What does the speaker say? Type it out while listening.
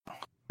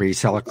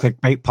Reseller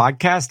Clickbait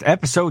Podcast,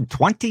 episode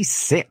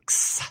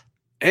 26.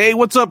 Hey,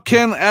 what's up,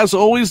 Ken? As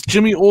always,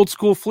 Jimmy Old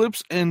School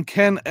Flips and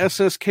Ken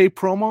SSK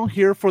Promo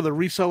here for the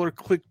Reseller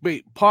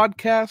Clickbait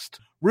Podcast.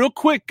 Real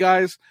quick,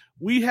 guys,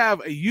 we have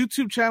a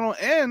YouTube channel,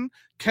 and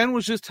Ken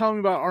was just telling me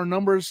about our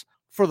numbers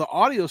for the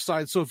audio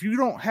side. So if you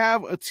don't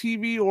have a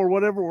TV or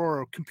whatever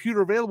or a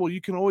computer available,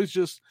 you can always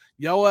just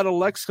yell at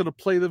Alexa to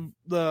play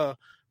the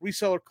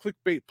Reseller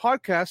Clickbait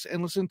Podcast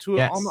and listen to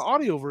it on the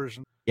audio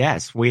version.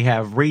 Yes, we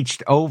have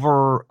reached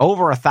over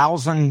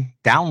 1,000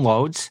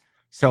 downloads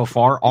so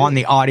far on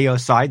the audio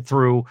side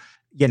through,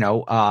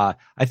 I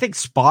think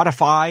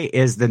Spotify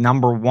is the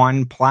number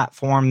one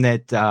platform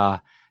that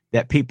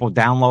people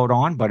download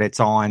on, but it's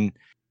on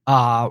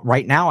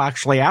right now,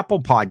 actually,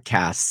 Apple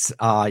Podcasts,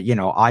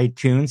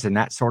 iTunes and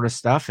that sort of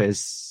stuff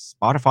is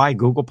Spotify,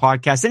 Google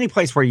Podcasts, any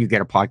place where you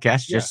get a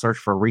podcast, just search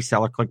for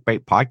Reseller Clickbait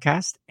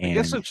Podcast. And I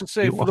guess I should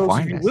say, for those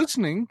of you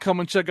listening, come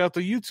and check out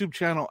the YouTube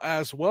channel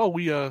as well.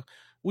 We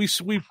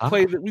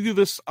play that. We do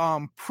this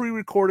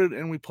pre-recorded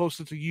and we post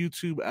it to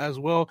YouTube as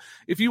well.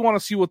 If you want to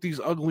see what these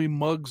ugly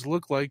mugs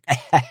look like,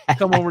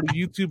 come over to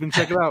YouTube and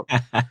check it out.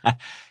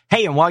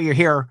 Hey, and while you're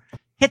here,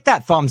 hit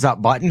that thumbs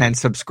up button and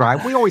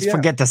subscribe. We always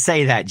forget to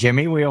say that,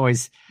 Jimmy. We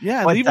always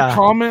leave a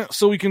comment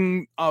so we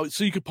can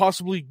so you could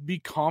possibly be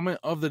comment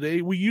of the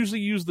day. We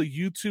usually use the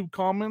YouTube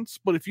comments,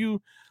 but if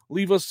you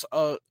leave us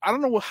I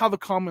don't know how the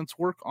comments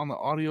work on the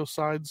audio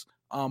sides.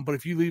 But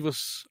if you leave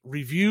us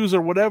reviews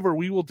or whatever,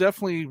 we will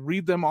definitely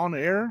read them on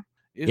air.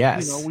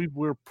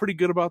 We're pretty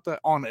good about that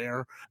on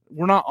air.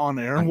 We're not on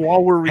air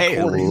while we're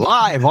recording.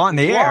 Live on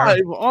the air.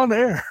 Live on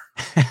air.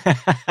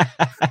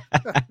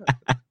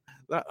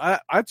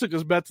 I took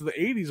us back to the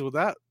 80s with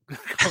that.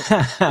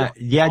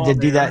 To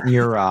do that in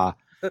your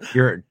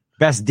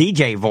best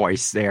DJ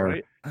voice there,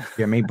 right?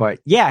 Jimmy. But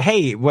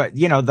hey,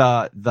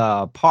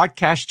 the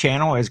podcast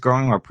channel is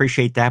growing. I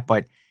appreciate that.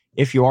 But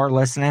if you are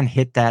listening,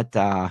 hit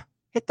that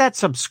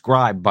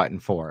subscribe button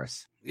for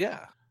us.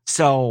 Yeah.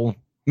 So,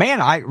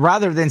 man,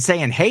 rather than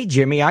saying, hey,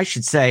 Jimmy, I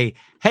should say,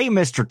 hey,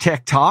 Mr.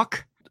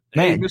 TikTok.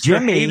 Man, Mr.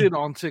 Jimmy Hated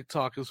on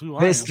TikTok is who I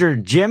am.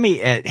 Mr.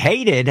 Jimmy at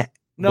Hated.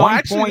 No,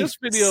 actually, this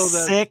video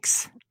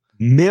 6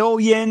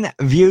 million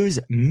views.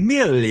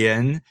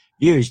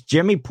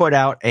 Jimmy put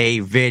out a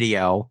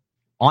video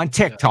on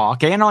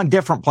TikTok and on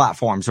different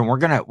platforms, and we're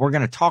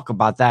gonna talk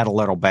about that a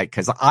little bit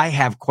because I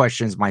have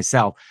questions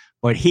myself.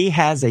 But he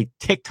has a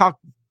TikTok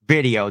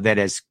video that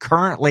is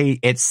currently,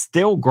 it's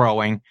still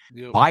growing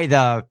by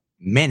the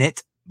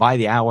minute, by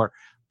the hour.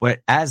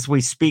 But as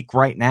we speak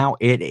right now,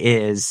 it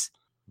is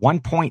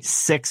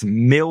 1.6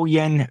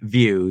 million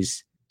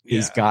views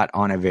he's got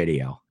on a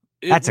video.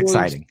 That's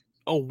exciting.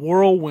 A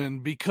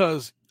whirlwind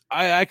because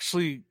I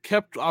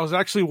was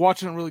actually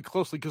watching it really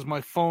closely because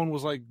my phone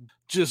was like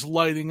just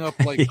lighting up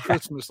like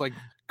Christmas, like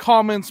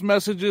comments,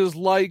 messages,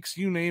 likes,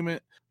 you name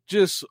it,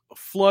 just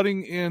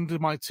flooding into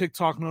my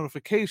TikTok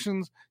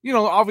notifications.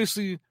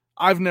 Obviously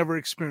I've never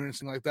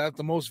experienced anything like that.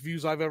 The most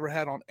views I've ever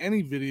had on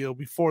any video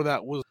before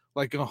that was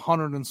like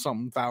 100 and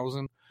something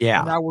thousand.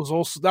 Yeah. And that was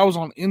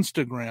on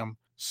Instagram.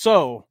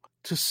 So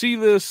to see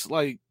this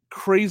like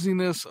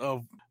craziness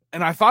of,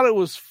 and I thought it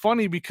was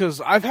funny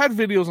because I've had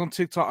videos on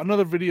TikTok,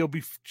 another video,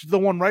 the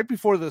one right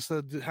before this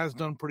that has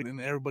done pretty, and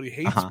everybody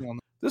hates me on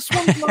this. This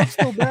one's not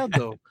so bad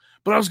though.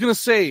 But I was going to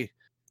say,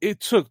 it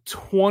took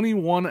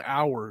 21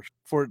 hours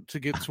for it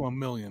to get to 1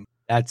 million.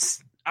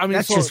 That's so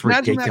just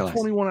imagine ridiculous. That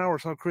 21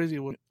 hours, how crazy it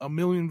was. 1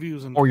 million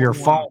views. Or your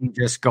phone hours.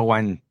 Just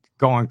going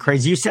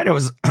crazy. You said it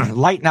was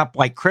lighting up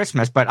like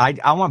Christmas, but I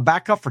want to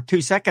back up for 2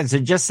 seconds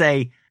and just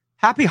say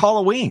Happy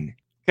Halloween.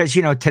 Because,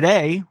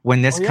 today,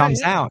 when this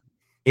comes out,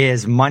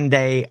 is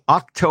Monday,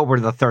 October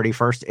the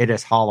 31st. It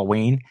is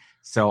Halloween.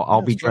 So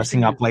I'll be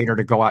dressing up later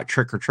to go out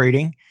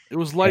trick-or-treating. It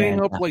was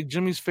lighting up like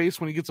Jimmy's face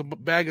when he gets a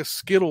bag of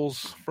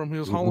Skittles from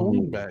his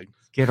Halloween bag.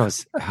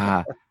 Skittles.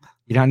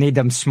 You don't need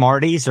them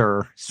Smarties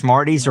or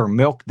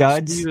Milk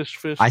Duds.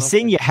 I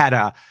seen you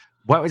had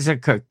what was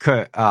it?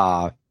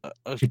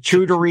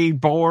 Charcuterie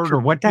board or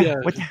what?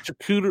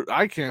 Charcuterie.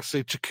 I can't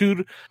say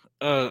charcuterie.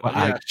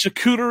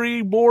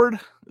 Charcuterie board.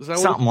 Is that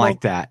something like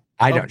that?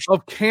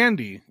 Of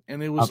candy,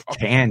 and it was of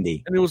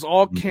candy, and it was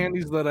all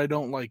candies that I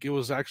don't like. It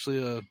was actually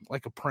a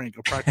prank,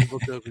 a practical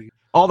joke.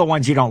 All the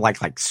ones you don't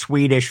like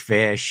Swedish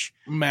Fish,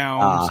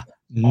 Mounds,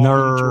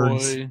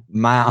 Nerds,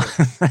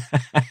 Mounds.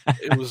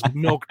 It was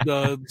Milk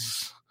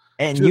Duds.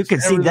 And you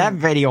can see that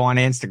video on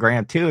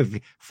Instagram too if you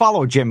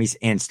follow Jimmy's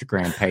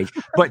Instagram page.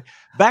 But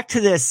back to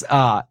this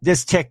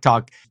this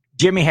TikTok,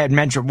 Jimmy had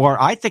mentioned,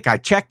 or I think I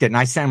checked it and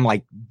I sent him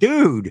like,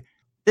 dude,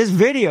 this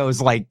video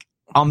is like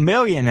 1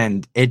 million,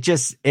 and it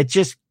just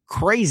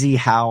crazy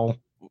how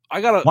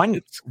I got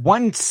one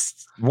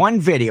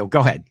video. Go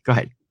ahead.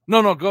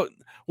 No, go.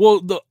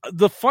 Well,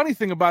 the funny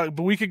thing about it,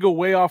 but we could go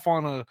way off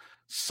on a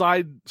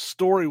side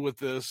story with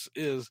this,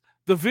 is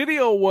the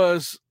video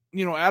was,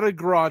 at a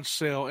garage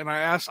sale, and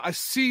I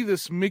see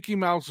this Mickey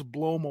Mouse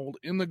blow mold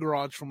in the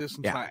garage from this,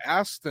 and I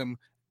asked them,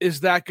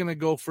 is that going to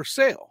go for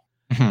sale?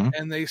 Mhm.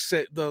 And they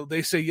say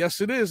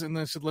yes, it is. And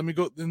they said, let me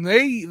go. And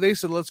they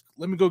said, let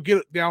me go get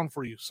it down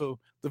for you. So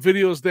the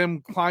video is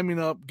them climbing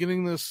up,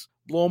 getting this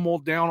blow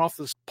mold down off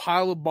this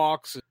pile of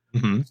boxes.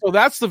 Mhm. So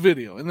that's the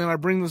video. And then I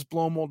bring this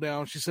blow mold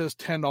down. She says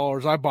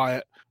 $10. I buy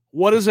it.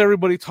 What is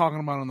everybody talking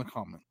about in the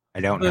comment? I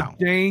don't know.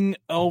 The dang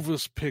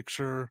Elvis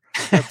picture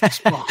that's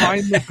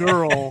behind the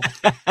girl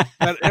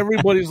that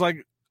everybody's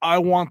like, I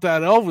want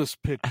that Elvis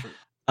picture.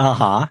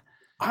 Uh-huh.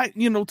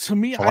 To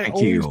me, Like I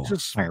always you,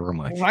 just, very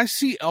much. when I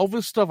see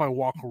Elvis stuff, I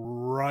walk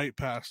right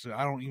past it.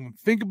 I don't even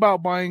think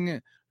about buying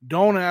it.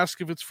 Don't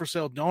ask if it's for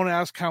sale. Don't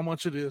ask how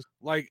much it is.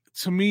 Like,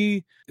 to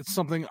me, it's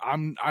something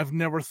I've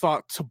never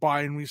thought to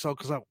buy and resell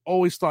because I've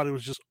always thought it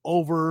was just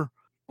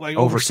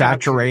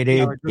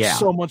oversaturated. There's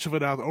so much of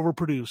it out there,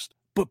 overproduced.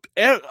 But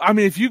I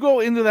mean, if you go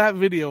into that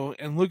video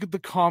and look at the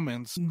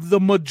comments, the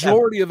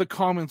majority of the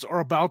comments are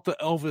about the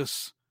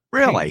Elvis.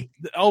 Really?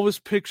 The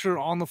Elvis picture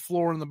on the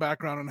floor in the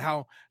background, and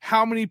how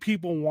many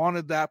people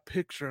wanted that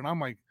picture. And I'm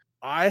like,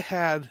 I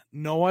had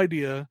no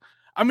idea.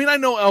 I mean, I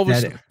know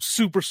Elvis is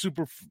super,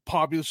 super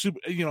popular,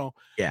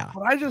 Yeah.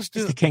 But I just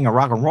He's didn't. the king of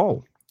rock and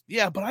roll.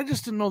 Yeah, but I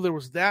just didn't know there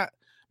was that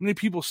many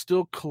people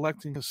still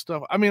collecting his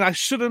stuff. I mean, I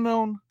should have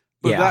known,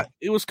 but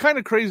it was kind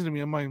of crazy to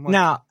me. I'm like,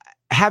 now,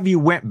 have you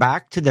went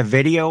back to the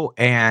video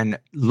and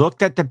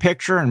looked at the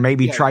picture and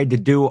maybe tried to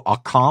do a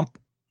comp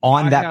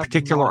on that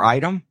particular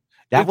item?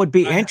 That would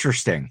be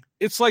interesting.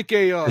 It's like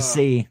to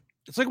see.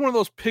 It's like one of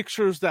those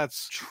pictures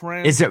that's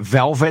Is it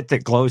velvet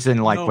that glows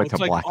in with a like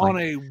black on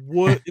light? a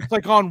wood. It's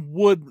like on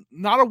wood,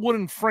 not a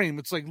wooden frame.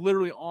 It's like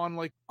literally on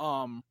like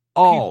piece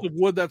of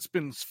wood that's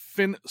been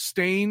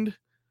stained.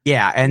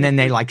 Yeah, and then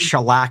they like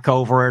shellac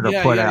over it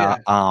or put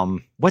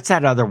what's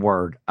that other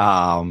word?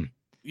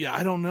 Yeah,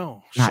 I don't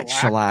know. Not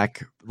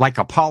shellac, like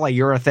a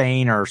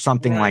polyurethane or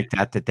something like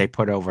that they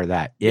put over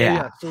that.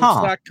 Yeah. So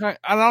it's that kind.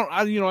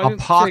 I didn't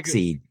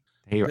epoxy.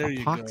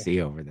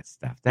 Epoxy over this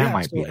stuff. That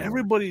might be.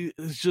 Everybody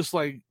is just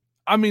like,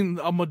 I mean,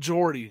 a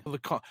majority of the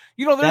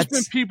there's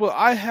been people.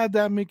 I had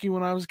that Mickey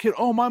when I was a kid.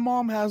 Oh, my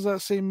mom has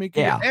that same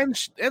Mickey. Yeah. And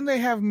they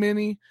have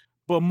many,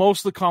 but most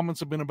of the comments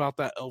have been about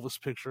that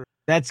Elvis picture.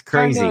 That's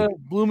crazy. Kinda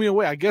blew me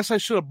away. I guess I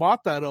should have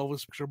bought that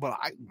Elvis picture, but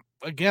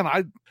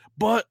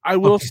I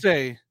will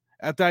say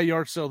at that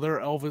yard sale,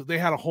 they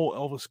had a whole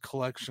Elvis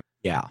collection.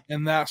 Yeah.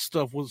 And that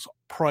stuff was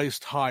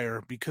priced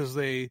higher because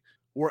they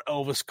were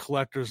Elvis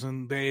collectors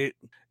and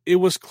it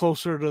was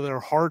closer to their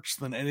hearts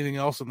than anything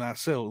else in that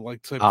sale.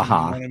 Like, you know what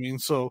I mean?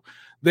 So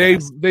they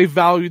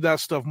valued that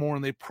stuff more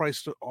and they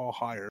priced it all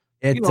higher.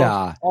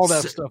 All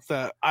that stuff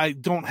that I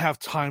don't have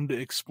time to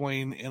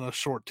explain in a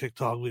short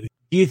TikTok video.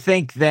 Do you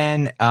think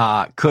then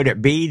could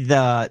it be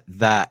the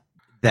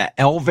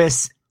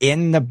Elvis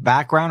in the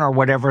background or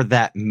whatever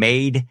that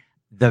made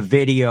the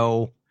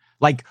video?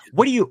 Like,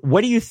 what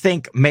do you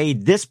think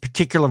made this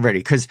particular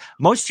video? Because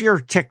most of your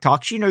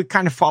TikToks, you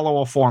kind of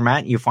follow a format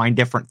and you find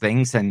different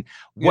things. And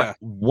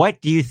what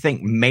do you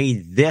think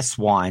made this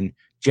one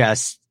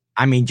just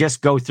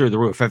go through the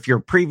roof? If your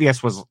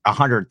previous was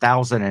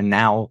 100,000 and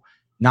now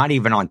not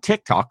even on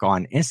TikTok,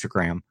 on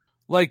Instagram,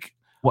 like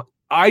what?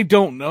 I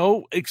don't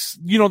know.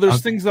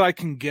 There's things that I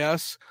can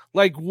guess.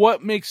 Like,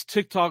 what makes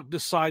TikTok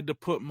decide to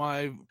put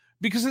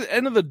because at the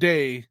end of the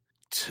day,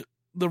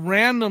 the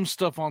random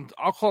stuff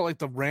I'll call it like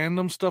the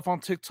random stuff on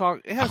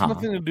TikTok. It has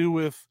nothing to do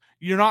with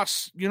you're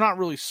not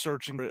really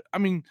searching for it. I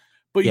mean,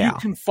 but you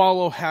can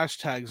follow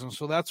hashtags, and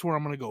so that's where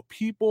I'm going to go.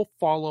 People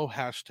follow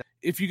hashtags.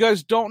 If you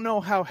guys don't know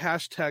how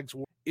hashtags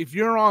work, if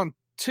you're on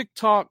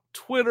TikTok,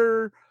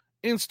 Twitter,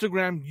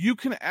 Instagram, you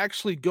can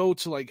actually go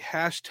to like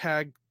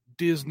hashtag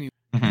Disney.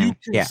 Mm-hmm. You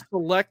can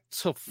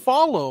select to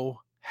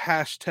follow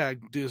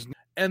hashtag Disney,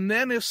 and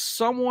then if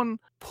someone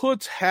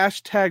puts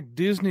hashtag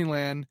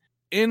Disneyland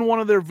in one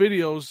of their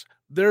videos,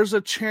 there's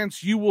a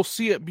chance you will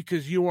see it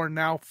because you are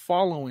now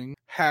following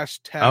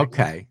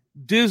hashtag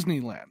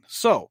Disneyland.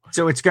 So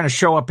it's going to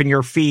show up in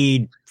your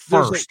feed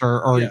first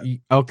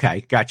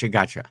okay.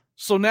 Gotcha.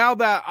 So now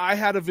that I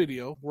had a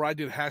video where I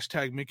did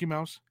hashtag Mickey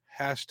Mouse,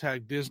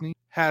 hashtag Disney,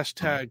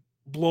 hashtag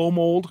blow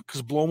mold,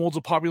 because blow mold's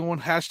a popular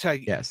one,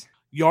 hashtag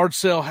yard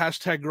sale,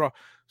 hashtag garage.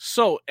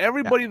 So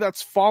everybody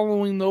that's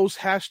following those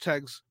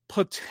hashtags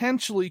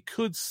potentially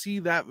could see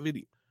that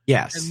video.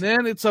 Yes. And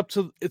then it's up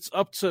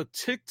to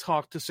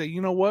TikTok to say,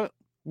 you know what?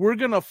 We're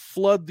going to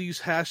flood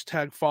these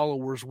hashtag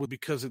followers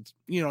because it's,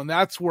 and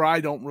that's where I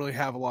don't really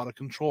have a lot of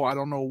control. I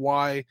don't know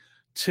why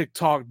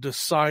TikTok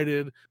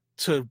decided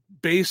to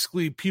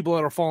basically people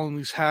that are following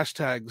these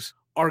hashtags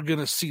are going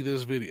to see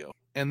this video.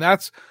 And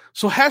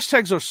so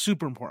hashtags are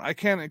super important. I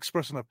can't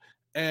express enough.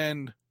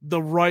 And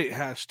the right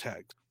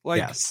hashtag.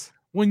 Like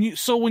when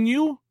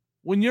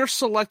you're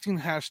selecting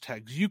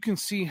hashtags, you can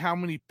see how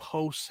many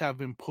posts have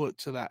been put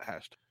to that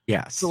hashtag.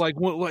 Yes. So like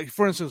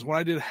for instance, when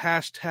I did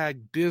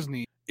hashtag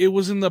Disney, it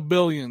was in the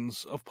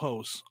billions of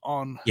posts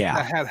that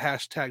had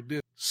hashtag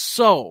Disney.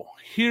 So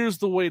here's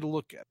the way to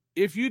look at it.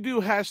 If you do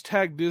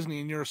hashtag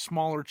Disney and you're a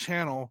smaller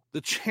channel,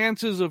 the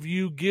chances of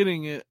you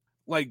getting it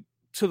like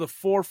to the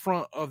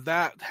forefront of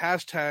that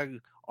hashtag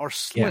are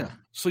slim. Yeah.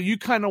 So you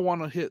kind of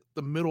want to hit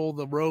the middle of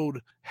the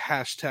road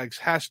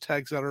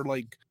hashtags that are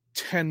like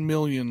 10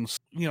 million,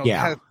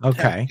 Yeah.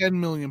 Okay. 10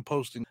 million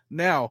posting.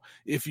 Now,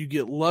 if you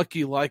get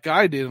lucky like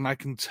I did, and I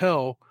can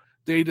tell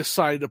they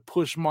decided to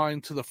push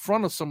mine to the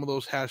front of some of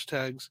those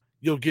hashtags,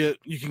 you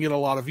can get a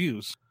lot of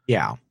views.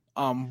 Yeah.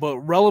 But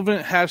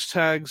relevant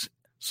hashtags.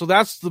 So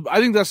I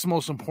think that's the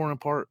most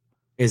important part.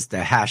 Is the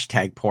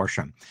hashtag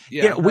portion.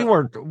 Yeah. We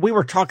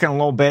were talking a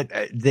little bit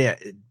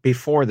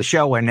before the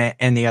show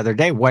and the other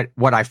day.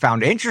 What I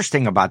found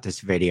interesting about this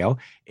video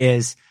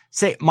is,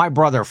 say, my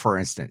brother, for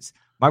instance.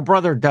 My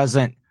brother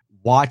doesn't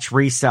watch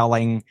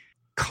reselling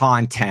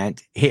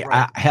content.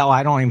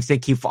 I don't even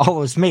think he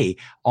follows me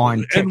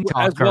on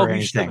TikTok or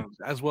anything.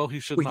 As well, he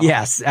should not.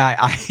 Yes,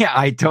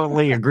 I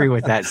totally agree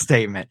with that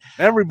statement.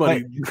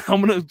 Everybody,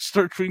 I'm going to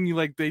start treating you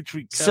like they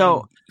treat Kevin.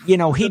 So,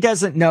 he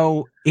doesn't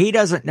know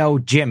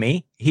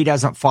Jimmy. He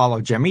doesn't follow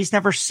Jimmy. He's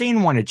never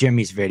seen one of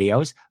Jimmy's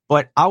videos,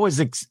 but I was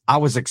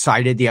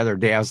excited the other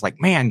day. I was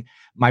like, man,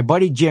 my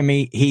buddy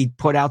Jimmy, he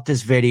put out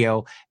this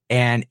video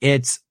and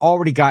it's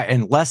already got,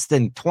 in less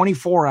than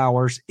 24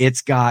 hours,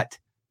 it's got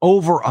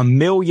over 1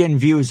 million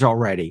views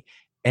already.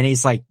 And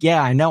he's like,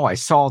 yeah, I know. I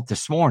saw it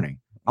this morning.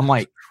 I'm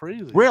like,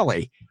 crazy.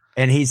 Really?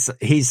 And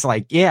he's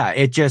like, yeah,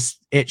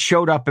 it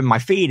showed up in my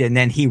feed. And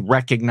then he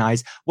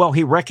recognized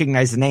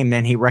the name.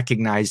 Then he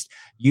recognized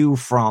you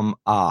from,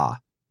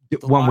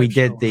 when we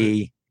did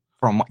the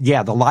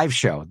live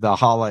show, the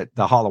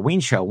Halloween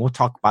show. We'll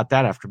talk about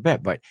that after a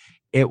bit, but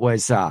it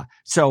was,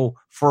 so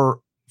for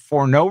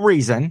no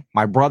reason,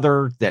 my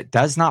brother that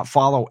does not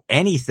follow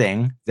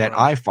anything that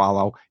I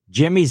follow,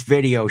 Jimmy's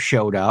video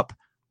showed up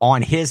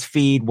on his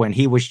feed when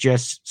he was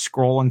just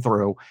scrolling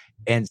through.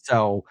 And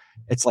so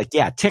it's like,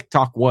 yeah,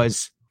 TikTok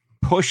was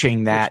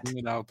pushing that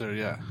out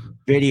there,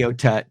 video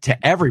to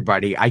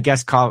everybody, I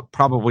guess,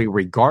 probably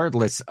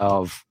regardless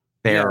of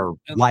their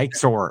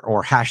likes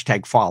or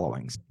hashtag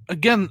followings.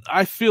 Again,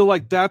 I feel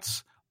like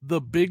that's the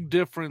big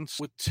difference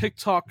with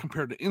TikTok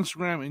compared to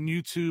Instagram and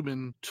YouTube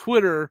and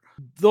Twitter.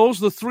 Those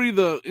the three,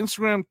 the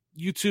Instagram,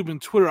 YouTube,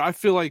 and Twitter, I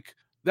feel like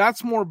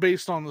that's more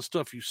based on the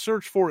stuff you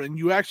search for, and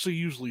you actually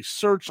usually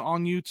search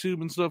on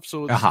YouTube and stuff.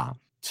 So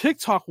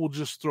TikTok will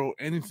just throw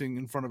anything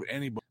in front of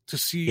anybody to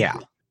see. Yeah.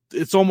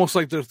 It's almost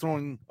like they're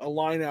throwing a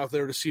line out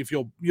there to see if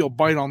you'll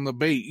bite on the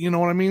bait. You know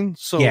what I mean?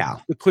 So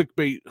the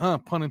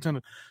clickbait, pun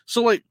intended.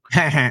 So like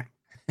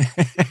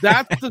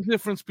that's the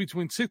difference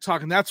between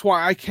TikTok, and that's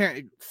why I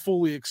can't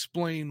fully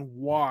explain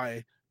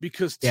why,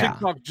 because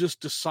TikTok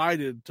just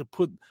decided to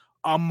put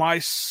my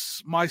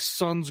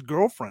son's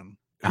girlfriend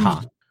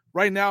who's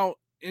right now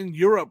in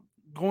Europe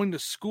going to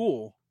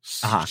school.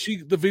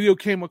 The video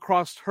came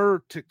across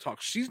her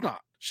TikTok. She's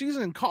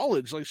in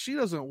college. Like, she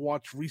doesn't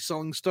watch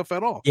reselling stuff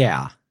at all.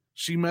 Yeah.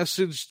 She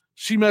messaged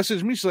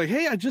me. She's like,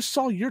 hey, I just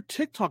saw your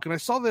TikTok and I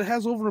saw that it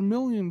has over 1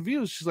 million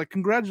views. She's like,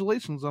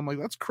 congratulations. I'm like,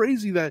 that's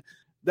crazy that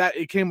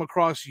it came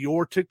across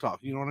your TikTok.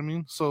 You know what I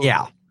mean? So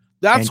yeah,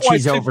 that's why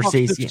TikTok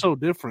overseas is so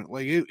different.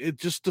 Like it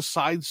just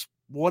decides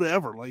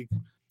whatever. Like,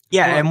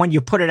 and when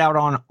you put it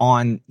out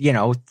on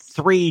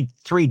three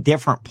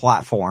different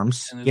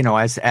platforms,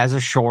 as a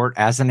short,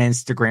 as an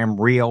Instagram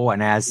reel,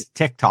 and as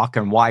TikTok,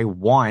 and why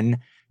one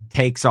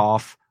takes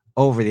off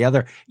over the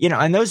other,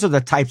 and those are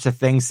the types of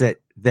things that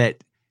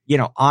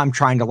I'm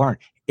trying to learn.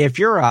 If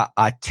you're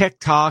a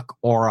TikTok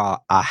or a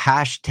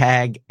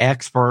hashtag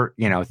expert,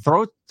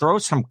 throw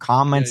some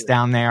comments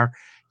down there,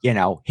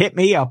 hit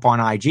me up on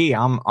IG.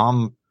 I'm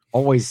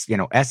always,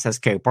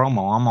 SSK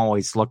promo. I'm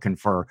always looking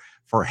for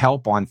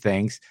help on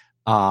things.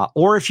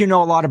 Or if you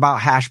know a lot about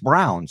hash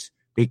browns,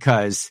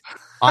 because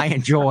I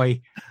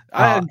enjoy,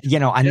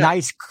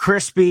 nice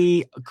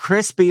crispy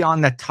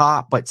on the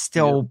top, but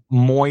still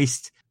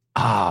moist.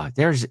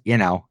 There's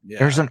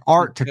an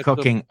art to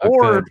cooking a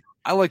good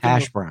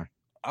hash brown.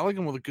 I like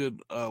them with a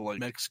good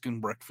Mexican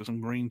breakfast,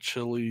 some green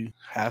chili,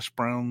 hash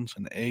browns,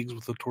 and eggs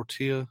with a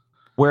tortilla.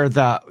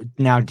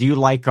 Now, do you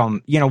like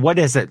them? What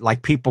is it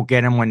like? People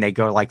get them when they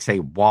go, like, say,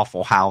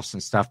 Waffle House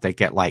and stuff. They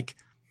get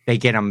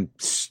them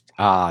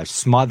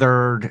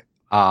smothered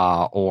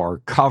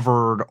or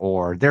covered,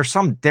 or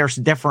there's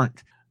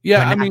different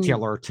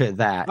vernacular to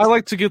that. I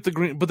like to get the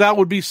green, but that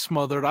would be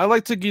smothered. I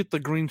like to get the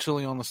green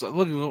chili on the side.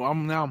 Look,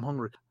 I'm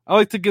hungry. I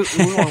like to get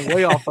we're going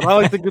way off, but I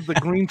like to get the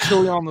green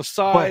chili on the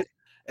side.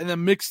 And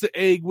then mix the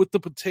egg with the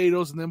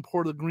potatoes, and then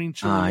pour the green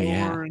chili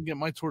over and get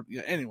my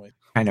tortilla. Anyway,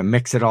 kind of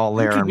mix it all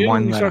there in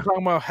one. Start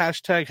talking about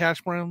hashtag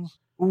hash browns.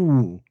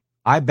 Ooh,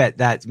 I bet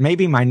that's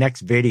maybe my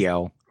next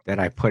video that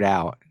I put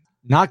out.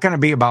 Not going to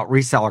be about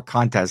reseller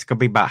contests. It's going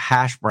to be about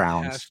hash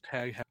browns.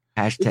 Hashtag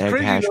it's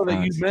crazy hash though browns.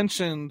 That you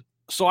mentioned.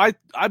 So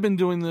I've been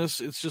doing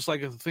this. It's just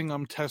like a thing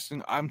I'm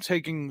testing. I'm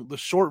taking the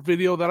short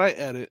video that I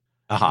edit,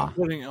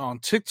 putting it on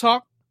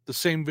TikTok. The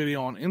same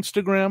video on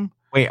Instagram.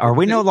 Wait, are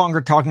we no longer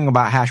talking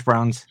about hash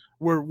browns?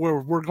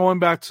 We're going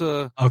back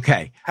to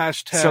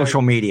hashtag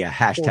social media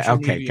hashtag.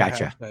 Okay,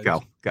 gotcha. Hashtags.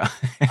 Go.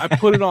 I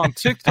put it on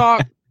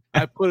TikTok.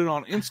 I put it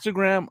on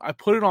Instagram. I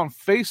put it on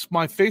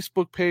my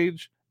Facebook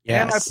page,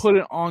 and I put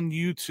it on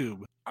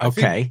YouTube. I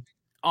think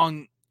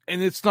on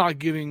and it's not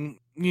getting,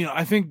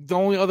 I think the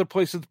only other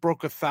place that's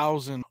broke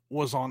 1,000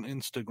 was on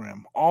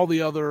Instagram. All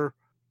the other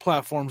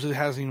platforms, it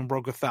hasn't even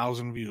broke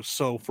 1,000 views.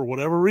 So for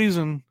whatever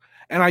reason,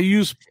 and I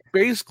use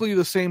basically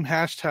the same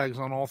hashtags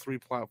on all 3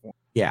 platforms.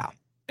 Yeah.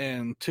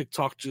 And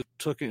TikTok just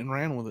took it and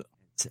ran with it.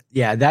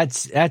 Yeah,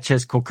 that's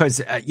just cool because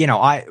in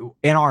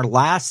our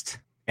last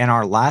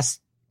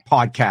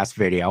podcast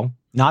video,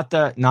 not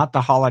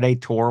the holiday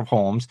tour of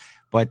homes,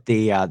 but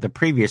the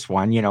previous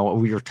one,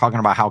 we were talking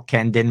about how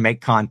Ken didn't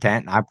make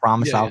content, and I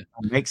promised I'll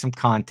make some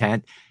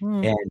content,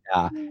 and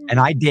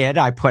I did.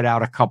 I put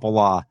out a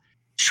couple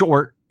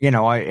short,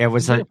 it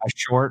was a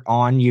short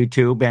on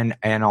YouTube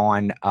and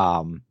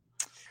on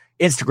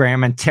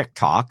Instagram and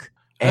TikTok.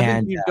 I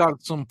think you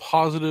got some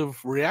positive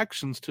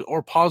reactions to,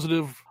 or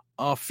positive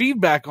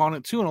feedback on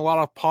it too, and a lot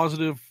of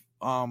positive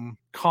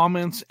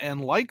comments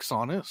and likes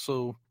on it.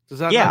 So does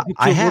that not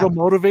get you a little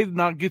motivated,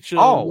 not get you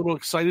a little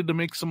excited to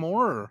make some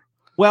more? Or?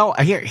 Well,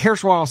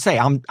 here's what I'll say.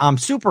 I'm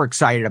super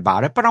excited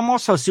about it, but I'm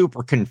also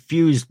super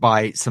confused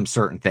by some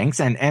certain things,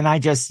 and I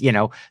just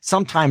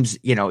sometimes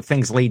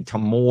things lead to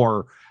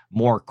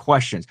more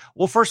questions.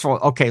 Well, first of all,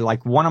 okay,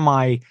 like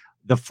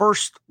the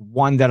first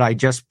one that I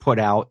just put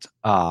out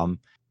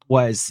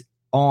was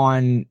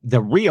on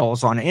the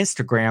Reels on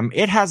Instagram.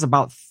 It has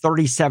about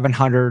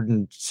 3,700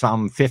 and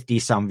some 50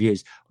 some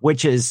views,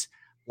 which is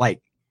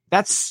like,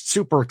 that's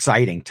super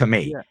exciting to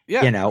me.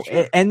 Yeah,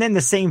 sure. And then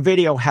the same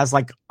video has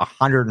like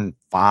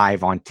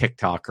 105 on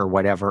TikTok or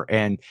whatever.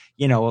 And,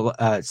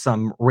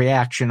 some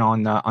reaction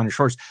on the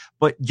shorts,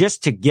 but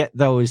just to get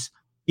those,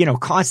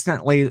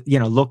 constantly,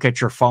 look at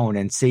your phone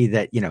and see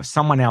that,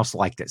 someone else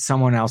liked it,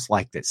 someone else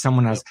liked it,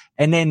 someone else.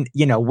 And then,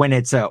 when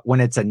it's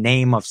a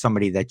name of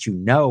somebody that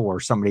or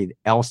somebody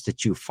else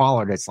that you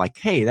followed, it's like,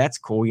 hey, that's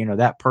cool.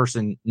 That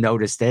person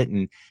noticed it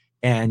and,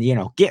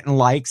 getting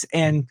likes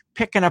and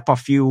picking up a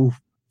few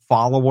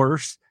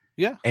followers.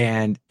 Yeah.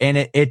 And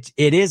it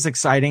is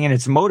exciting and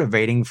it's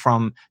motivating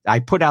I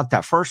put out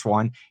that first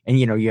one and,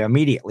 you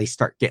immediately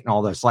start getting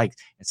all those likes.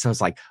 And so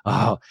it's like,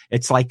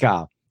 it's like,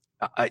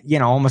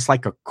 almost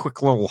like a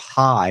quick little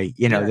high,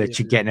 you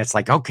get. And it's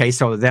like, okay,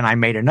 so then I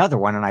made another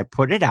one and I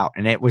put it out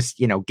and it was,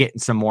 getting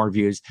some more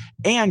views.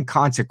 And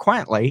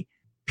consequently,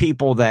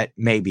 people that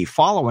may be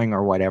following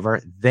or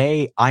whatever,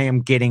 I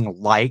am getting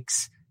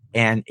likes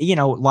and,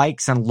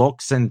 likes and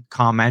looks and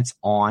comments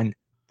on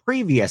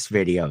previous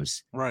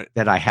videos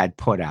that I had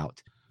put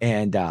out.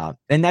 And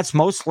that's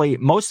most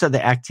of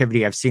the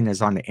activity I've seen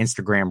is on the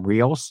Instagram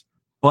Reels,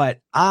 but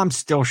I'm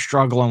still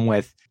struggling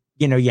with,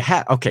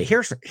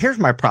 here's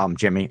my problem,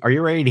 Jimmy. Are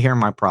you ready to hear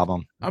my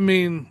problem? I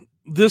mean,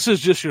 this is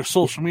just your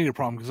social media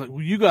problem because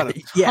you got a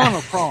ton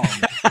of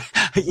problems.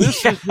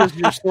 This is just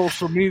your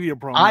social media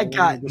problem. I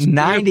got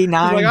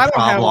 99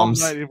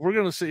 problems. If we're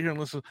going to sit here and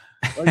listen,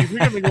 if you're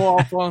going to go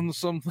off on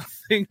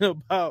something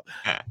about,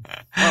 all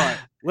right,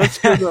 let's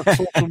get to the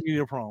social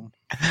media problem.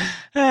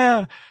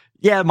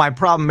 Yeah, my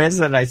problem is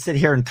that I sit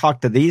here and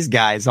talk to these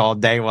guys all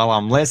day while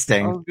I'm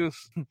listening.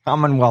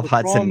 Commonwealth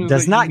Hudson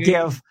does not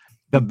give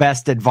the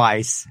best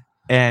advice,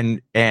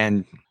 and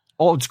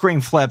Old Screen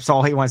Flips,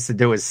 all he wants to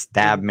do is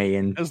stab me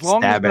and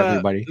stab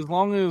everybody. As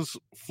long as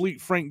Fleet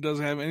Frank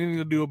doesn't have anything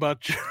to do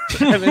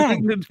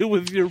anything to do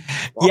with your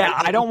Yeah,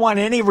 I don't want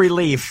any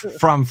relief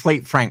from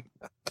Fleet Frank.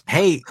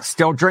 Hey,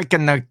 still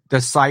drinking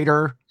the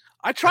cider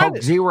I tried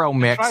Coke Zero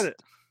mix. I tried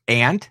it.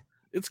 And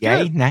it's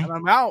good. And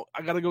I'm out.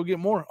 I gotta go get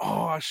more.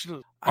 Oh, I should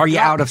have. Are you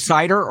out of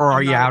cider or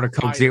are you out of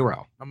Coke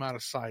Zero? I'm out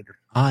of cider.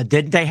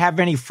 Didn't they have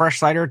any fresh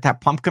cider at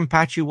that pumpkin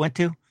patch you went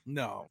to?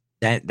 No.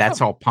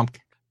 That's all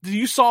pumpkin.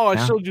 You saw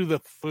I showed you the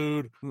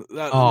food.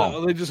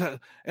 They just had,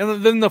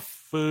 and then the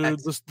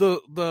food.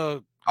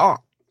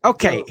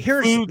 Okay.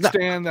 Here's food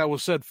stand that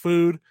was said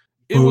food.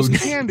 It was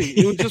candy.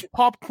 It was just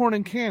popcorn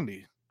and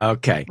candy.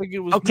 Okay.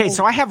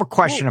 So I have a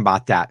question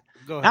about that.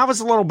 I was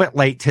a little bit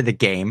late to the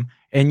game,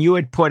 and you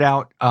had put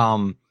out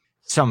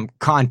some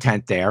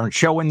content there and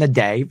showing the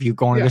day of you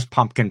going to this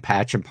pumpkin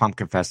patch and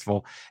pumpkin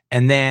festival,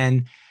 and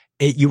then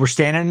you were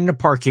standing in the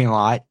parking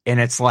lot, and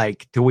it's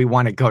like, do we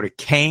want to go to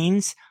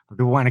Cane's or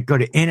do we want to go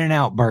to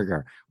In-N-Out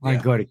Burger? Want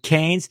to go to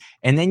Cane's?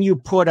 And then you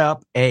put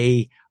up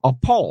a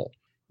poll.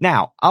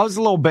 Now, I was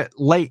a little bit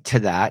late to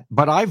that,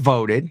 but I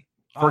voted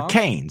for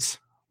Cane's.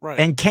 Right.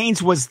 And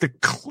Cane's was the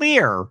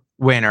clear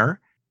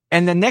winner.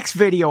 And the next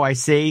video I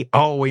see,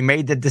 we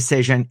made the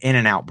decision,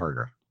 In-N-Out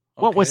Burger.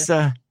 Okay. What was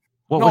the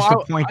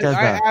point of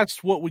that? I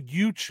asked, what would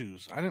you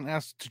choose? I didn't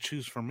ask to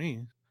choose for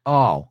me.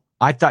 Oh,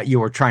 I thought you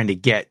were trying to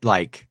get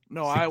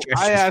No, I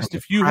asked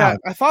if you had.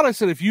 I thought I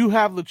said if you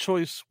have the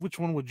choice, which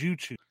one would you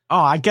choose? Oh,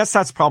 I guess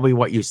that's probably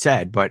what you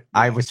said, but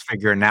I was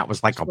figuring that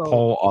was like a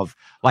poll of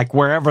like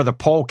wherever the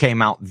poll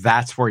came out,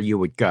 that's where you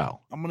would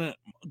go.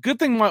 Good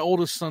thing my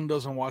oldest son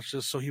doesn't watch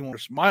this, so he won't.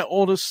 My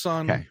oldest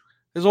son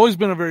has always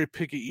been a very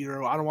picky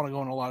eater. I don't want to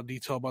go into a lot of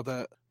detail about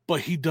that,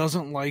 but he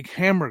doesn't like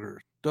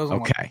hamburgers.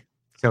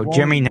 So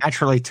Jimmy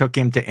naturally took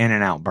him to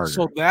In-N-Out Burger.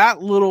 So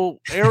that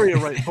little area,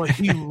 but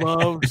he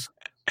loves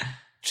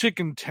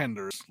chicken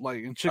tenders,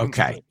 and chicken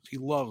strips. He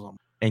loves them.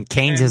 And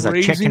Cane's is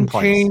a chicken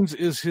place. Cane's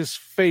is his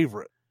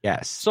favorite.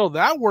 Yes. So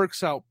that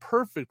works out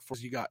perfect for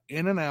you. got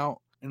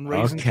In-N-Out and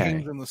Raising Okay.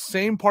 Cane's in the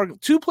same park.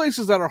 Two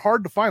places that are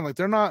hard to find. Like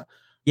they're not,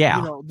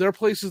 Yeah. they're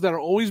places that are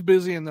always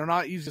busy and they're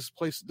not easiest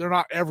place. They're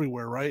not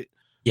everywhere, right?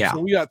 Yeah. So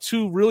we got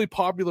two really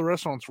popular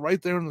restaurants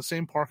right there in the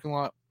same parking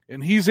lot.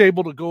 And he's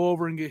able to go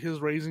over and get his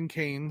Raising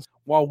Cane's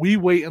while we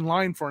wait in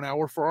line for an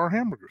hour for our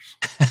hamburgers.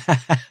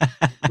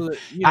 So that,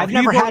 I've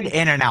never had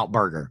In-N-Out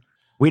burger.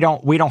 We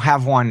don't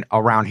have one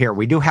around here.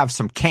 We do have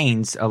some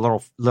Cane's a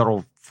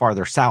little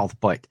farther south,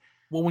 but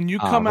well, when you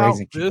come out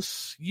Raising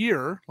this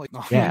year, like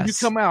when Yes. you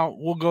come out,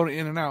 we'll go to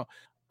In-N-Out.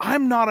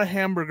 I'm not a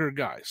hamburger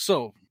guy,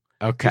 so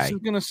this okay. is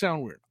gonna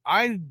sound weird.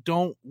 I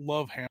don't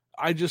love ham.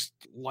 I just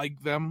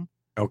like them,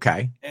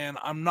 Okay. and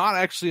I'm not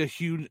actually a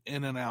huge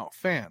In-N-Out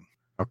fan.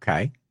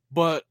 Okay.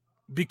 But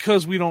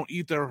because we don't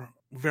eat there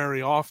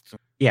very often,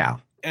 Yeah.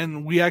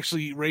 and we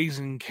actually eat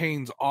Raising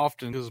Cane's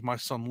often because my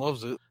son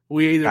loves it.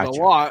 We ate it Gotcha.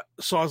 a lot,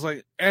 so I was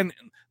like, and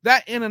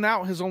that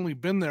In-N-Out has only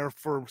been there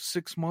for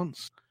 6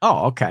 months.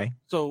 Oh, okay.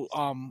 So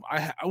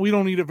we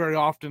don't eat it very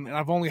often, and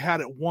I've only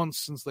had it once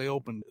since they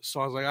opened it. So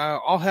I was like,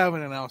 I'll have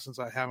In-N-Out since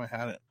I haven't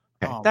had it.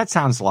 Okay. That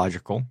sounds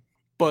logical.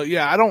 But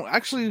yeah, I don't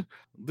actually.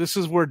 This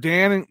is where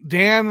Dan, the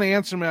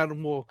answer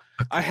man, will.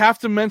 I have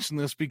to mention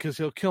this because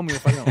he'll kill me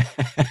if I don't.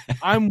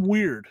 I'm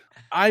weird.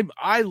 I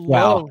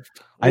loved.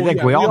 I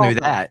think we all knew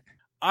that.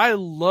 I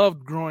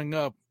loved growing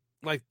up,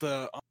 like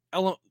the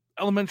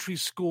elementary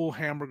school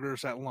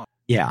hamburgers at lunch.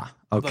 Yeah.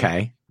 Okay.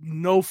 Like,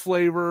 no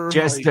flavor,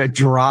 Just like, a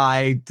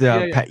dry.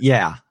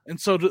 Yeah.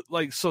 And so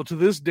to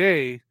this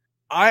day,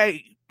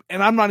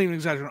 I'm not even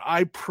exaggerating.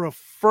 I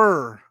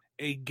prefer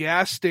a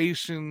gas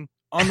station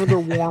under the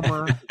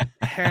warmer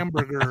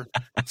hamburger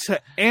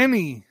to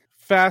any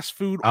fast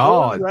food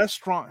or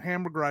restaurant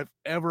hamburger I've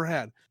ever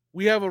had.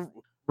 We have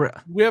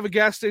a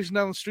gas station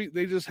down the street.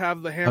 They just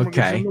have the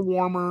hamburgers in the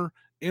warmer,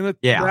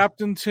 wrapped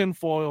in tin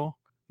foil.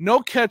 No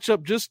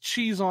ketchup, just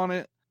cheese on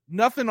it.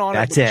 Nothing on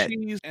it but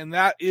cheese, and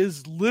that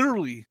is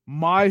literally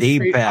my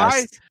favorite.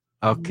 Best.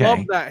 I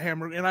love that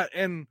hamburger,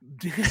 and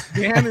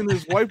Dan and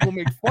his wife will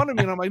make fun of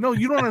me, and I'm like, no,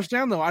 you don't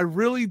understand though. I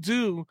really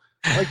do.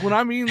 Like when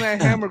I'm eating that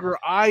hamburger,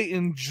 I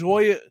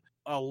enjoy it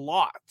a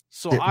lot.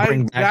 So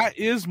that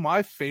is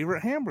my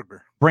favorite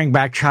hamburger. Bring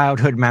back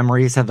childhood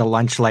memories of the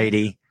lunch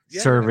lady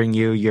serving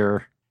you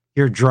your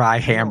dry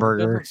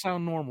hamburger. It doesn't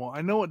sound normal.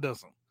 I know it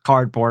doesn't.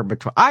 Cardboard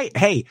between.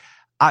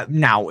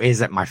 Now, is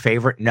it my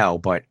favorite? No,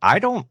 but I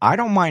don't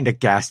mind a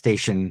gas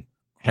station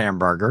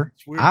hamburger.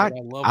 It's weird, I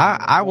love it.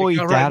 I will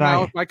eat that.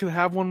 Now, if I could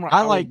have one.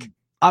 I like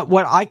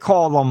what I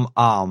call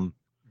them.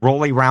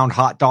 Rolly round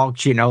hot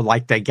dogs,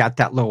 like they got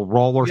that little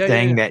roller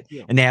thing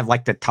and they have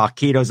like the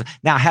taquitos.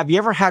 Now, have you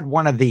ever had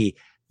one of the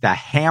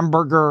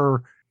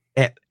hamburger?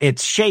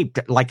 It's shaped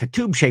like a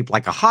tube shaped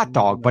like a hot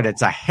dog, but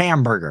it's a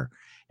hamburger,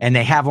 and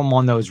they have them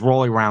on those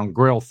rolly round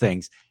grill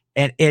things,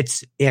 and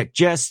it's like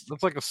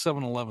a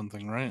 7-Eleven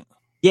thing, right?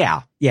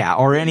 Yeah,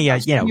 or any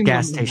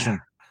gas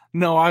station.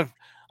 No,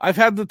 I've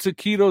had the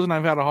taquitos and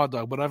I've had a hot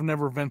dog, but I've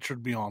never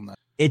ventured beyond that.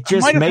 It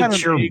just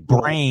makes your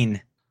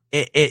brain.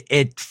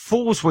 It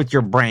fools with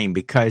your brain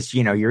because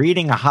you're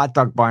eating a hot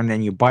dog bun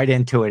and you bite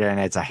into it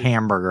and it's a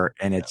hamburger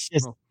and it's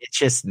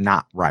just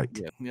not right.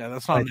 Yeah,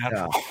 that's not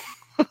natural.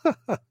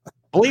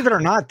 Believe it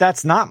or not,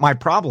 that's not my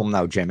problem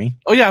though, Jimmy.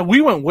 Oh yeah,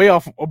 we went way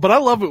off, but I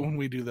love it when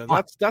we do that.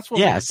 That's what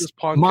makes this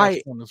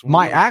podcast fun.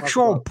 My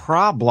actual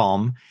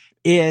problem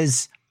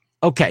is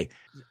okay.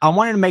 I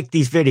wanted to make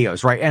these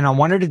videos, right? And I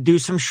wanted to do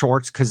some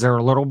shorts because they're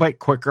a little bit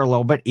quicker, a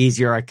little bit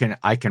easier. I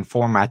can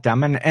format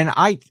them and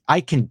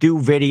I can do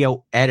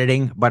video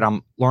editing, but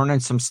I'm learning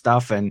some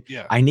stuff and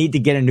I need to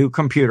get a new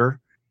computer.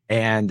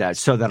 And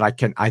so that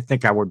I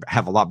think I would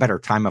have a lot better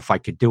time if I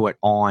could do it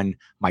on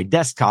my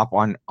desktop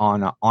on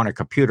a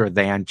computer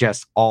than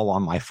just all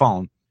on my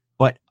phone.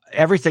 But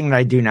everything that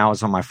I do now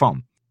is on my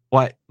phone.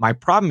 But my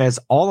problem is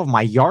all of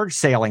my yard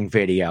sailing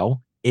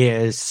video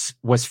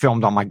was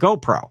filmed on my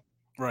GoPro.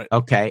 Right.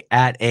 Okay.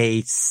 At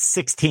a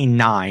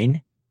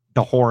 16:9,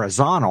 the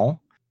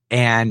horizontal,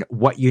 and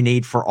what you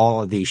need for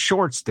all of these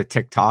shorts, the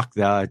TikTok,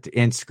 the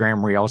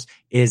Instagram reels,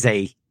 is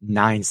a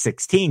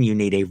 9:16. You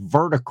need a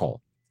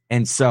vertical.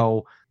 And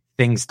so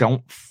things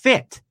don't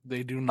fit.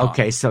 They do not.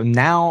 Okay. So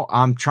now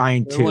I'm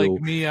trying They're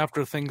like me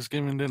after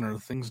Thanksgiving dinner.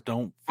 Things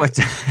don't fit.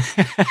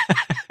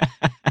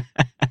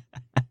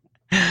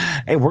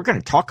 Hey, we're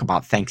going to talk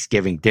about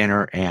Thanksgiving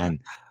dinner and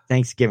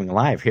Thanksgiving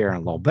Live here in a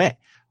little bit.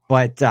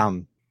 But,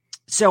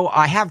 so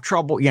I have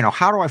trouble,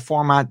 how do I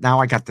format? Now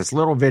I got this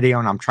little video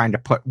and I'm trying to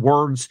put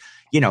words,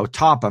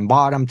 top and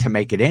bottom to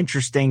make it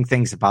interesting,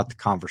 things about the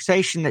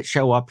conversation that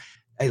show up,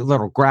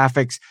 little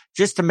graphics,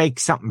 just to make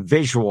something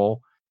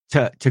visual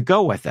to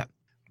go with it,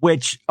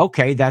 which,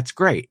 okay, that's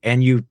great.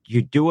 And you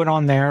do it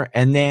on there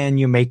and then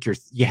you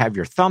have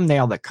your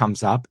thumbnail that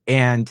comes up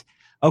and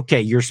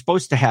okay, you're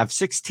supposed to have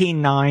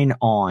 16:9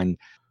 on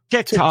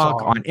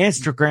TikTok, on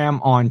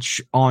Instagram,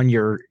 on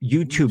your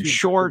YouTube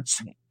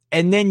shorts.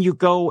 And then you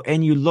go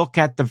and you look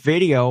at the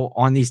video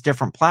on these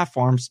different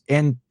platforms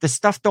and the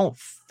stuff don't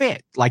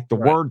fit. Like the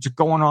words are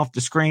going off the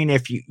screen.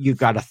 If you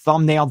got a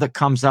thumbnail that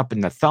comes up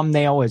and the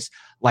thumbnail is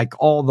like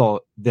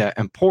all the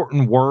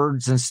important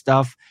words and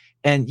stuff.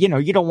 And,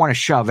 you don't want to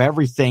shove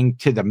everything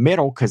to the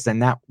middle because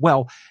then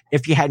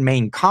if you had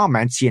main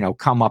comments,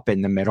 come up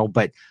in the middle,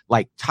 but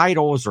like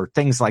titles or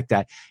things like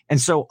that. And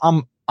so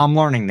I'm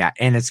learning that,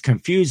 and it's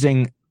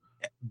confusing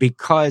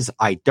because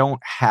I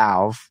don't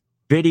have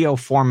video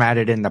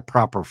formatted in the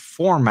proper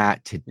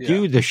format to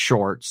do the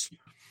shorts,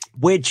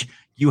 which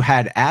you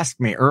had asked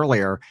me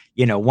earlier,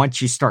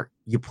 once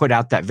you put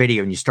out that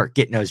video and you start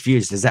getting those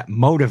views, does that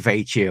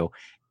motivate you?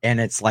 And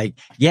it's like,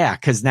 yeah,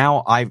 because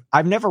now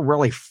I've never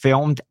really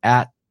filmed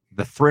at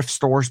the thrift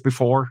stores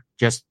before.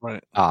 Just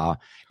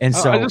and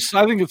so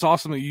I think it's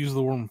awesome that you use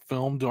the word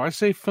film. Do I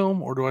say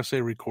film or do I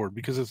say record?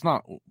 Because it's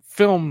not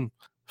film.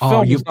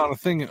 Film is not a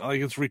thing.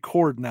 Like it's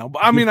record now.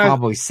 But I mean, I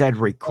probably said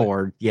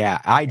record. Yeah,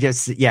 I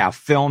just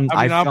filmed.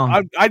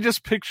 I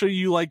just picture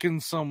you like in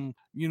some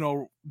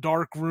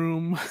dark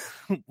room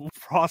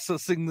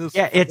processing this.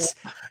 Yeah, it's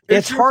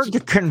hard to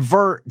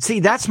convert.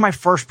 See, that's my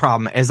first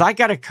problem is I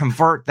got to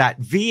convert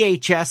that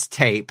VHS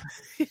tape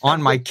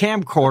on my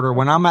camcorder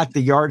when I'm at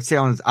the yard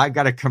sale, and I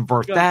got to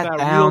convert that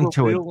down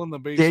to a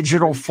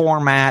digital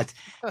format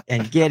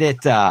and get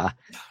it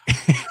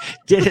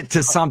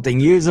to something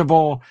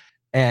usable.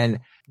 And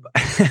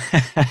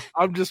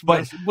I'm just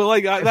but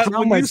like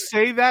when you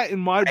say that in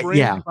my brain,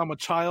 if I'm a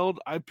child,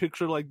 I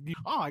picture like,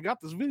 I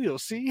got this video.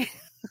 See,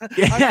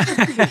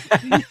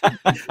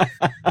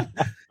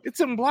 it's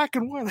in black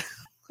and white.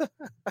 I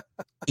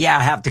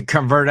have to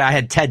convert. I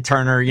had Ted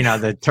Turner,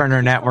 the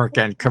Turner Network,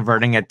 and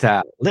converting it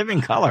to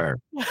living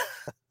color.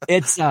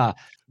 It's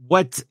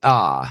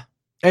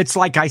it's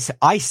like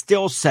I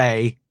still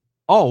say,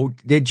 oh,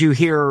 did you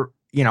hear?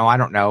 I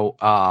don't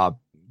know.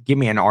 Give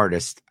me an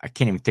artist. I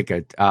can't even think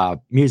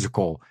of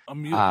musical.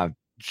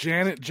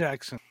 Janet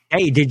Jackson.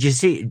 Hey, did you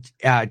see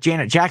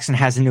Janet Jackson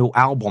has a new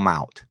album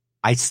out?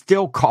 I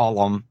still call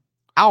them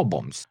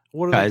albums.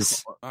 What are they?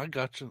 I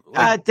got you.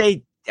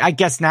 I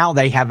guess now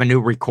they have a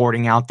new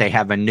recording out. They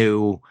have a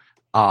new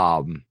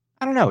I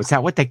don't know. Is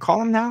that what they call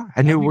them now?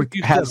 A new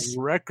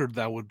record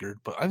that would do,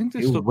 but I think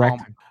they still call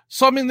them.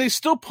 So I mean, they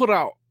still put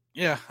out.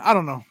 Yeah, I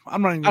don't know.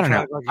 I'm not even. I don't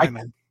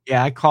know.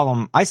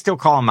 I still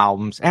call them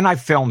albums, and I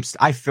film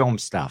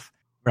stuff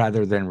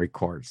rather than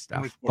record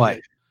stuff. But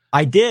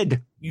I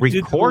did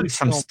record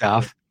some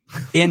stuff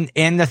in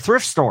the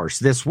thrift stores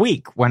this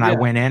week when I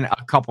went in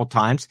a couple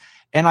times,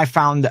 and I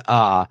found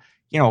a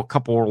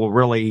couple of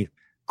really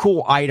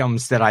cool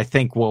items that I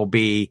think will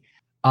be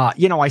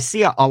I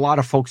see a lot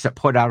of folks that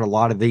put out a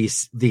lot of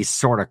these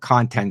sort of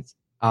content,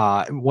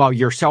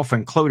 yourself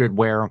included,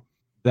 where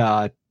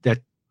the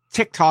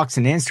TikToks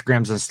and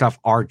Instagrams and stuff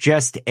are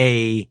just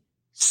a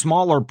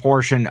smaller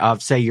portion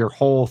of, say, your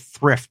whole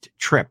thrift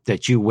trip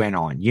that you went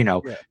on.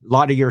 A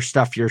lot of your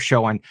stuff you're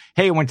showing,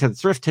 hey, I went to the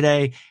thrift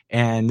today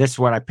and this is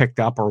what I picked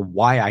up or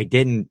why I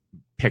didn't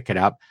pick it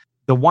up.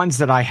 The ones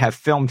that I have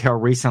filmed here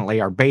recently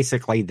are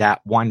basically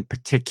that one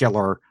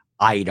particular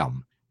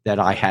item that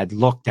I had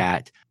looked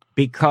at,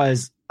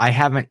 because I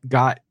haven't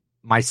got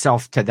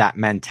myself to that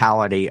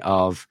mentality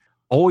of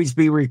always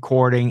be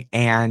recording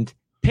and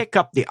pick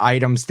up the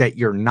items that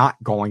you're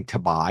not going to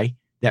buy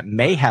that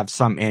may have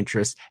some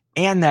interest,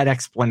 and that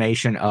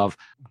explanation of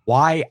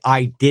why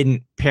I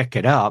didn't pick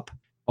it up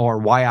or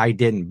why I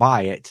didn't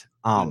buy it.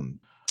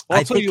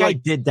 I think I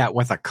did that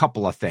with a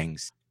couple of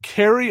things.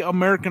 Carry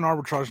American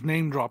Arbitrage,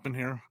 name dropping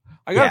here.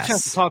 I got a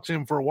chance to talk to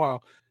him for a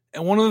while.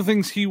 And one of the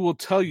things he will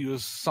tell you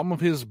is some of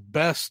his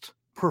best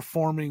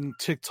performing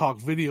TikTok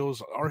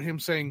videos are him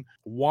saying,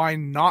 why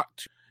not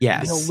to? Yes.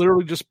 And he'll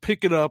literally just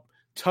pick it up,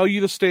 tell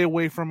you to stay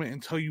away from it,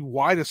 and tell you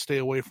why to stay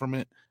away from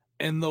it.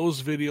 And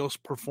those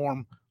videos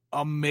perform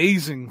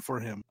amazing for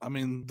him. I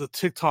mean, the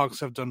TikToks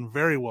have done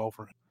very well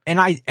for him.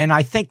 And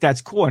I think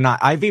that's cool. And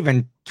I've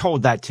even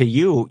told that to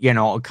you,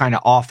 kind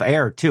of off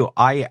air too.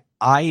 I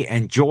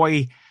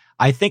enjoy,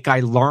 I think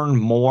I learn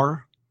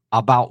more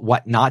about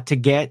what not to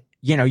get.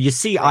 You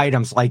see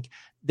items like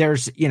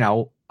there's,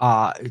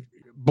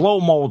 blow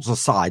molds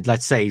aside,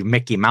 let's say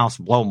Mickey Mouse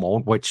blow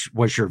mold, which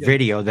was your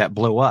video that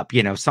blew up,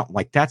 something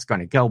like that's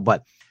going to go.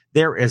 But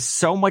there is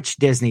so much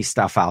Disney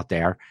stuff out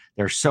there.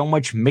 There's so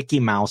much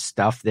Mickey Mouse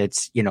stuff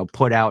that's,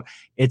 put out.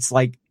 It's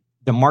like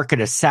the market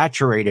is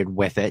saturated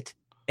with it.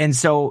 And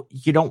so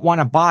you don't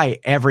want to buy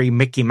every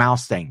Mickey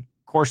Mouse thing.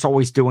 Of course,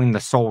 always doing the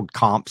sold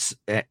comps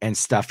and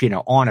stuff,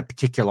 on a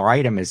particular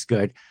item is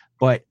good.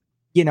 But,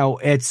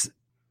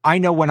 I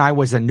know when I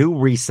was a new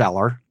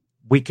reseller,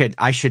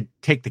 I should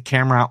take the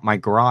camera out my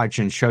garage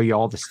and show you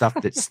all the stuff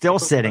that's still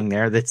sitting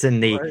there. That's in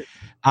the,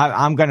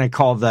 I'm going to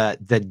call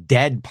the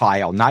dead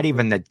pile, not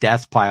even the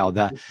death pile,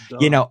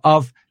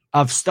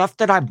 of stuff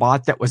that I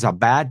bought that was a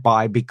bad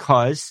buy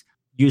because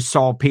you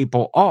saw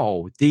people,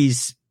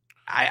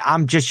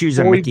 I'm just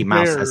using Boyd's Mickey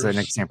Mouse Bears. as an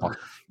example.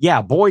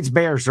 Yeah. Boyd's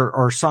Bears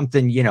or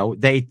something,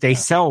 they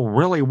sell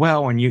really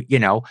well. And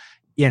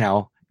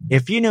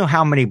if you knew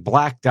how many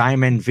Black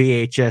Diamond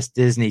VHS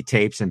Disney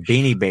tapes and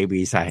Beanie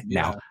Babies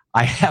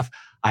I have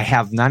I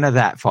have none of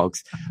that,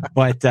 folks.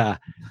 But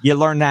you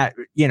learn that,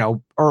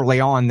 early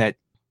on that.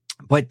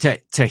 But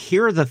to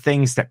hear the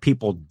things that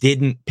people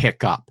didn't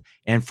pick up,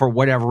 and for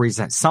whatever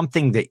reason,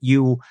 something that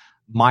you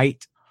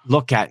might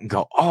look at and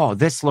go, oh,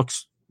 this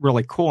looks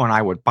really cool, and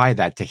I would buy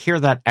that. To hear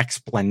that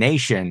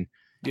explanation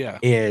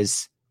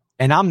is,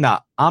 and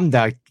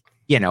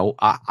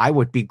I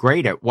would be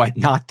great at what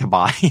not to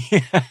buy.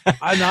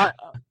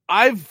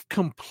 I've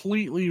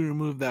completely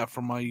removed that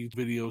from my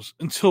videos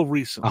until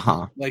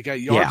recently. Like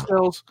at yard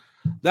sales,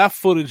 that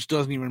footage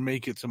doesn't even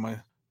make it to my,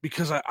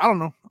 because I don't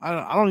know.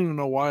 I don't even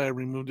know why I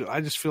removed it.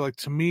 I just feel like,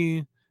 to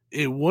me,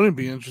 it wouldn't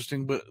be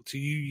interesting, but to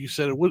you, you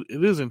said it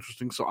is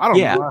interesting. So I don't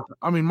know.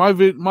 I mean, my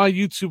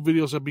YouTube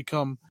videos have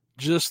become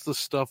just the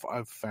stuff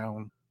I've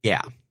found.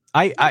 Yeah.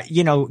 I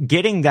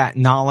getting that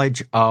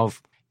knowledge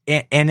of,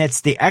 and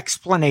it's the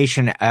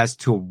explanation as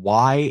to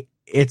why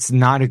it's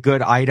not a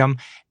good item.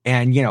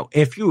 And,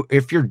 if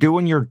you're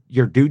doing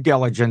your due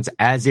diligence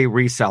as a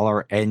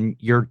reseller and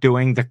you're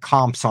doing the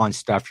comps on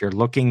stuff, you're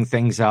looking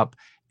things up,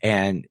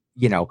 and,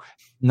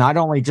 not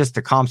only just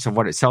the comps of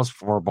what it sells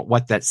for, but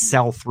what that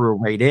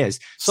sell-through rate is.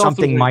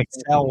 Something might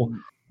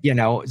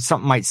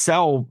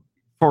sell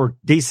for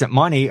decent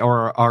money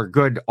or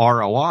good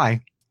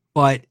ROI,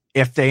 but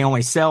if they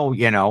only sell,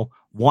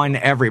 one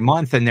every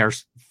month and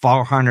there's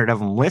 400 of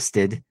them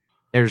listed,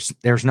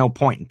 there's no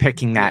point in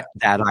picking that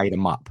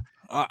item up.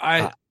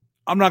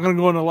 I'm not going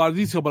to go into a lot of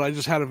detail, but I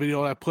just had a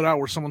video that I put out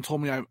where someone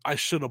told me I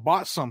should have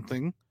bought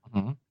something.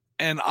 Mm-hmm.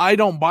 And I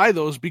don't buy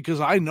those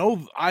because I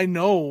know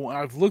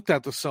I've looked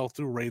at the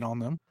sell-through rate on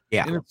them.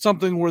 Yeah. And it's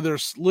something where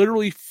there's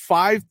literally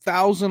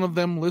 5,000 of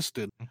them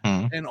listed,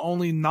 and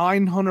only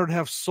 900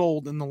 have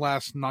sold in the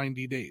last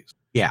 90 days.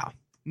 Yeah.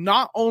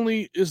 Not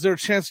only is there a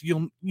chance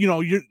you're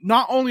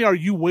not only are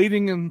you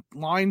waiting in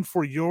line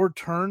for your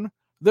turn,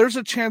 there's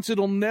a chance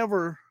it'll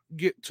never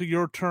get to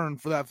your turn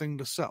for that thing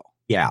to sell.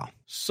 Yeah.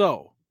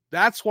 So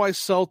that's why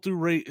sell-through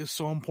rate is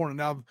so important.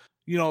 Now,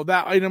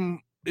 that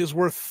item is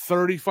worth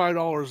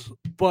 $35,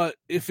 but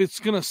if it's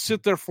going to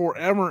sit there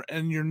forever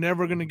and you're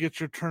never going to get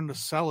your turn to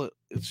sell it,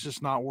 it's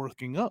just not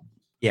working up.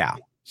 Yeah.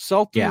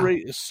 Sell-through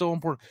rate is so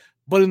important.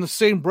 But in the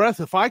same breath,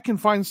 if I can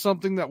find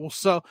something that will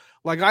sell,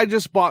 like I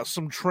just bought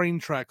some train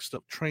track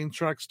stuff. Train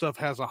track stuff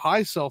has a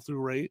high sell-through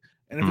rate,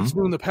 and if it's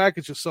new in the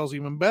package, it sells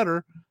even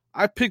better.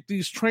 I picked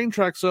these train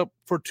tracks up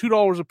for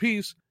 $2 a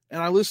piece,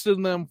 and I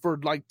listed them for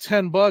like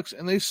 $10,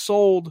 and they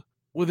sold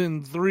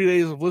within 3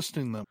 days of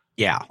listing them.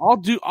 Yeah.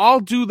 I'll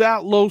do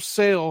that low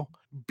sale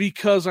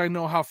because I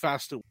know how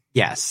fast it works.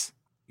 Yes.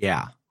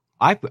 Yeah.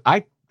 I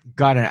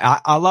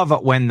love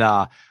it when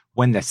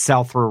the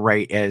sell-through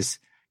rate is,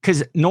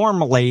 because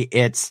normally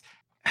it's,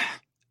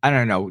 I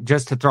don't know,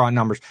 just to throw out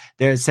numbers,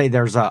 they say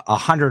there's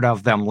 100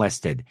 of them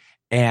listed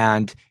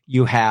and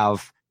you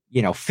have,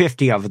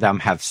 50 of them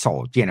have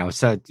sold,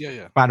 so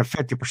about a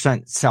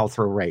 50%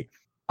 sell-through rate.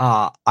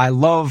 I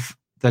love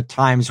the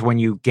times when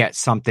you get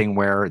something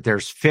where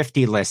there's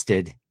 50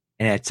 listed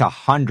and it's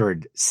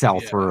 100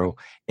 sell through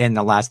in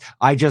the last.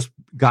 I just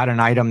got an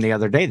item the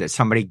other day that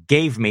somebody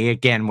gave me.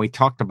 Again, we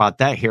talked about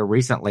that here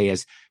recently,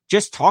 is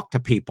just talk to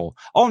people.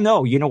 Oh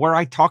no, where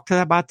I talked to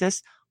them about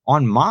this?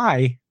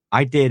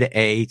 I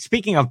did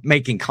speaking of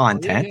making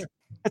content,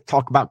 let's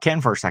talk about Ken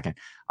for a second.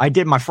 I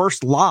did my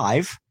first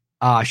live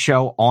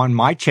show on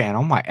my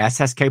channel, my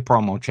SSK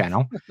promo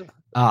channel,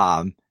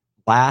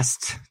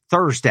 last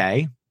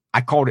Thursday.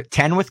 I called it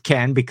 10 with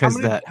Ken because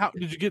how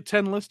did you get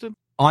 10 listed?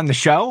 On the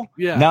show?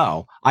 Yeah.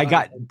 No, I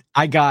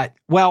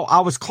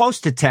was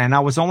close to 10.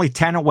 I was only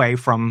 10 away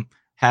from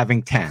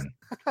having 10.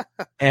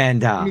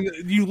 And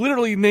you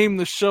literally named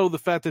the show the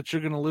fact that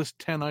you're going to list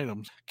 10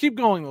 items. Keep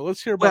going though.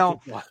 Let's hear about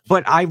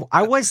but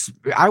I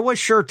was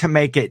sure to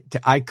make it.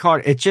 I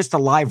called it's just a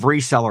live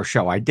reseller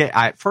show.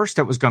 At first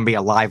it was going to be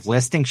a live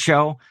listing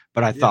show,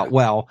 but I thought,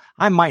 well,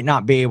 I might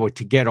not be able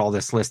to get all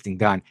this listing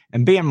done.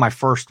 And being my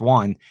first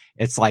one,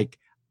 it's like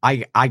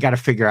I got to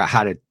figure out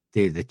how to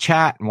do the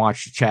chat and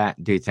watch the chat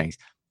and do things.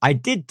 I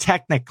did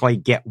technically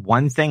get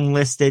one thing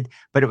listed,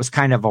 but it was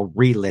kind of a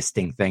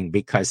relisting thing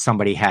because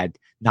somebody had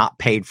not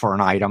paid for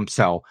an item.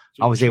 So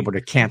I was able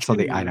to cancel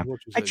the item.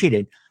 I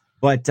cheated.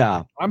 But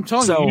I'm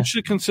telling you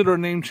should consider a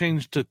name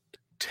change to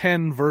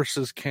 10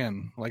 versus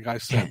Ken, like I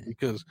said,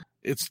 because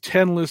it's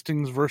 10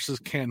 listings versus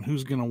Ken.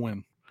 Who's going to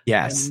win?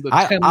 Yes,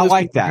 I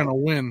like that. Going to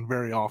win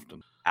very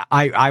often.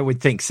 I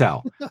would think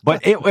so.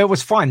 But it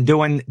was fun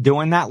doing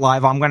that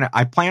live.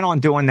 I plan on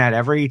doing that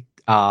every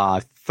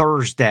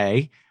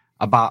Thursday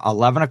about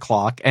 11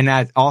 o'clock. And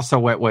that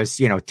also, it was,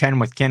 10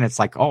 with Ken. It's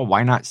like, oh,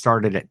 why not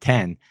start it at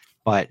 10?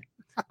 But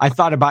I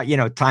thought about,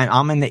 time.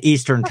 I'm in the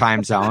Eastern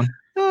time zone.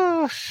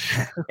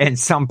 And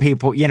some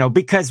people,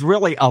 because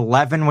really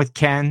 11 with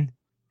Ken,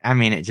 I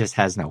mean, it just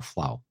has no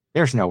flow.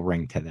 There's no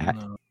ring to that.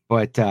 No.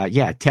 But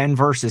 10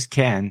 versus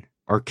Ken,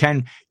 or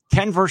 10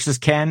 versus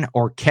Ken,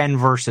 or Ken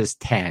versus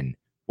 10.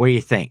 What do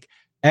you think?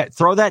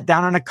 Throw that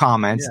down in the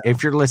comments.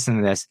 If you're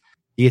listening to this.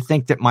 Do you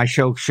think that my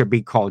show should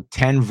be called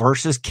 10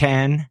 versus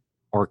Ken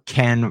or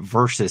Ken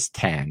versus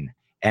 10?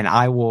 And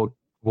I will,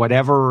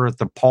 whatever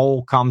the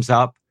poll comes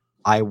up,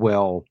 I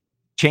will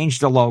change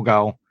the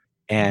logo.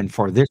 And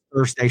for this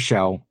Thursday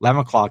show,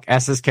 11 o'clock,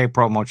 SSK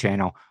promo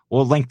channel,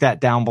 we'll link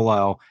that down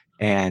below.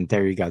 And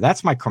there you go.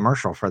 That's my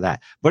commercial for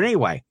that. But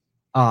anyway,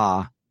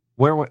 why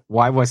did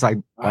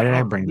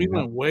I bring We it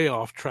went up? way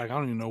off track. I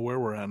don't even know where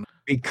we're at.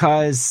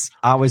 Because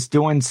I was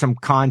doing some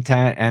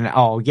content and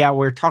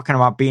we're talking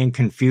about being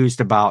confused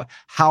about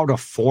how to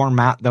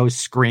format those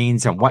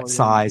screens and what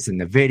size in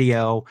the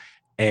video.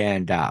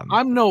 And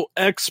I'm no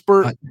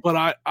expert,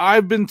 but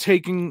I've been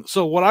taking.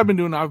 So what I've been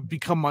doing, I've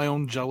become my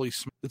own Jelly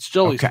Smack. It's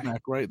Jelly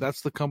Smack, right?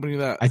 That's the company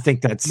that I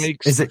think that's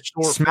makes. Is it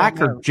Smack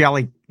or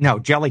Jelly? No,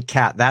 Jelly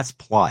Cat. That's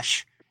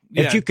plush.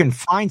 Yeah. If you can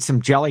find some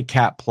Jelly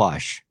Cat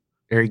plush,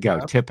 there you go.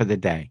 Yeah. Tip of the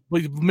day.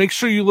 But make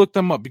sure you look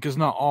them up because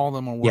not all of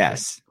them are worth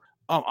Yes.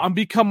 I'm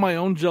become my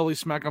own Jelly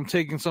Smack. I'm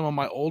taking some of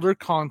my older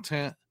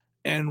content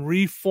and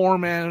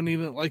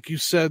reformatting it, like you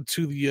said,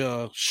 to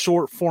the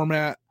short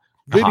format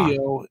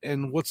video.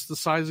 And what's the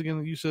size again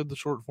that you said the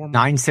short format?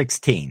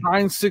 916.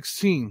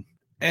 916.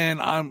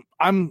 And I'm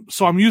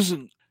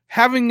using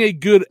having a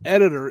good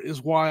editor is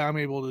why I'm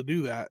able to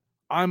do that.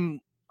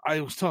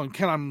 I was telling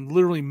Ken, I'm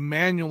literally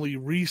manually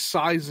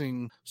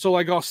resizing. So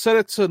like I'll set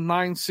it to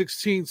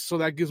 916, so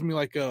that gives me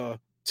like a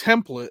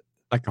template.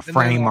 Like a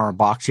frame or a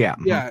box, yeah.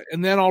 Yeah,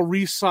 and then I'll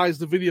resize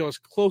the video as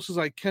close as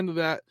I can to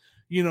that.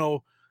 You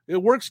know,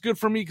 it works good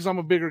for me because I'm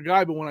a bigger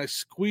guy, but when I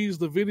squeeze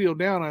the video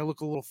down, I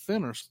look a little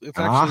thinner. It's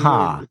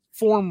actually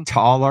form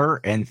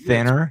taller and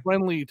thinner,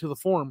 friendly to the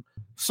form.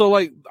 So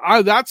like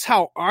that's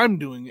how I'm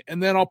doing it,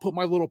 and then I'll put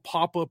my little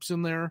pop-ups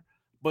in there.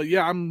 But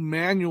yeah, I'm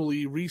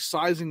manually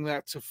resizing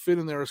that to fit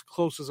in there as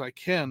close as I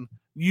can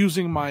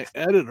using my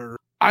editor.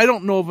 I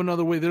don't know of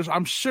another way.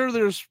 I'm sure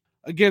there's.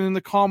 Again, in the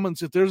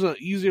comments, if there's an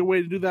easier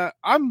way to do that,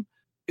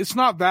 it's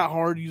not that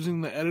hard using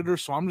the editor,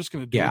 so I'm just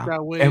going to do it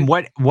that way. And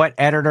what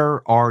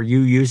editor are you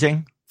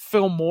using?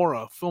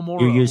 Filmora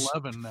you use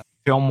 11 now.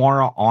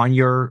 Filmora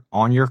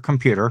on your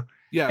computer.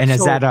 Yeah. And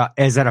is that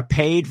a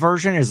paid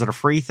version? Is it a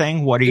free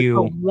thing? What do you?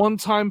 A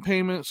one-time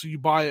payment, so you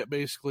buy it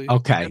basically.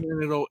 Okay. And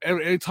then it'll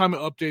every time it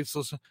updates.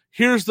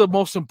 Here's the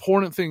most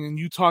important thing, and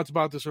you talked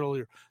about this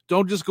earlier.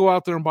 Don't just go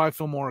out there and buy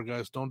Filmora,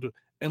 guys. Don't do it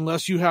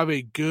unless you have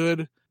a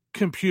good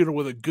computer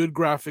with a good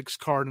graphics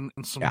card and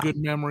some good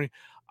memory.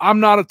 I'm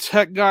not a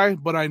tech guy,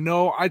 but I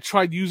know I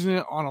tried using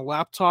it on a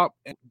laptop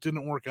and it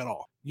didn't work at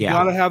all. You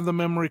got to have the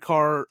memory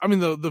card. I mean,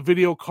 the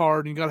video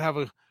card. And you got to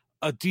have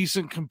a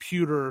decent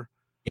computer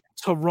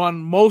to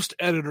run most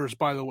editors,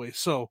 by the way.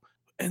 So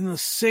in the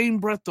same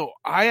breath, though,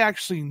 I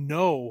actually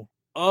know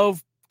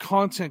of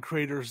content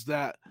creators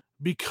that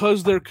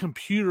because their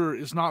computer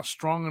is not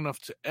strong enough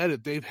to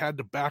edit, they've had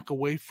to back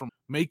away from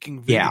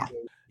making videos.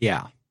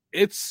 Yeah.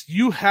 It's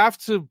one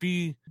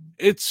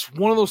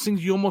of those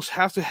things you almost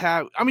have to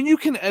have. I mean, you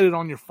can edit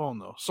on your phone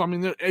though. So I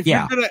mean, if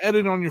you're going to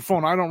edit on your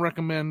phone, I don't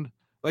recommend,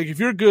 like if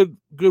you're good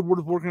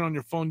with working on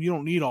your phone, you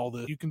don't need all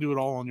this. You can do it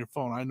all on your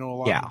phone. I know a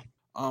lot. Yeah.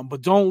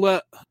 But don't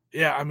I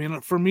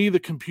mean, for me, the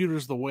computer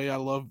is the way I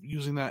love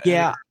using that.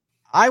 Yeah. Editor.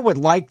 I would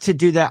like to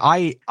do that.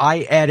 I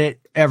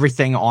edit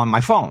everything on my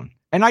phone.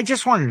 And I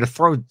just wanted to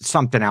throw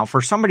something out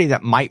for somebody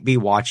that might be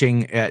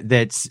watching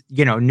that's,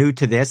 new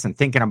to this and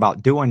thinking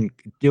about doing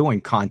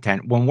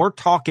content. When we're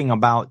talking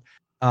about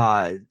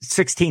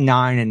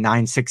 16:9 and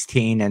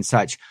 9:16 and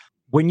such,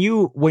 when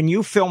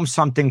you film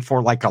something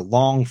for like a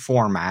long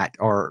format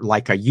or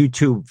like a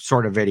YouTube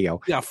sort of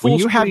video, when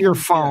you have your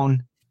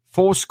phone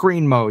full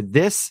screen mode,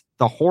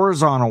 the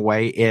horizontal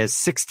way is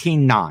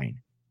 16:9.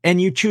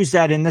 And you choose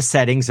that in the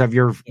settings of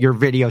your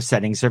video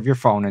settings of your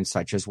phone and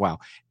such as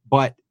well.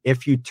 But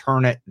if you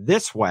turn it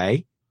this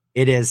way,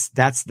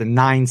 that's the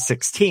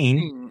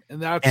 9:16,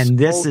 and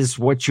this is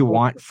what you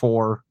want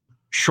for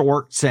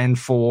shorts and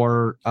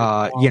for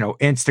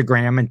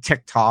Instagram and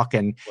TikTok,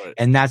 and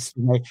that's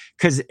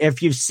because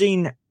if you've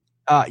seen,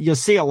 you'll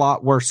see a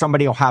lot where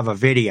somebody will have a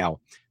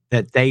video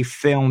that they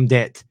filmed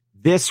it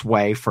this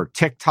way for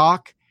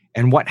TikTok,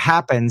 and what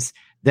happens?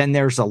 Then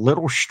there's a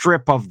little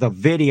strip of the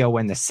video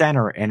in the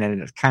center, and then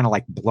it's kind of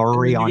like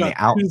blurry on the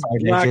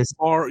outside edges.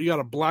 You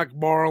got a black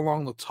bar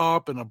along the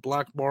top and a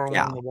black bar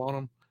along the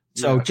bottom.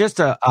 So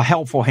just a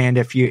helpful hand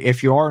if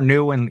you are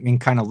new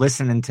and kind of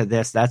listening to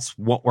this, that's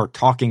what we're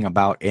talking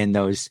about in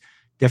those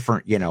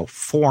different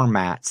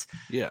formats.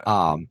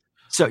 Yeah.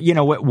 So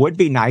it would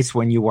be nice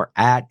when you were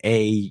at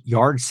a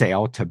yard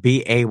sale to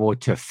be able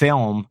to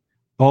film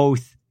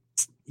both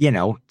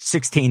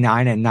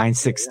 16:9 and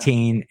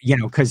 9:16,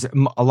 because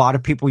a lot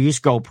of people use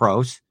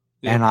GoPros,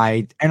 and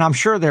I'm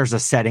sure there's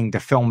a setting to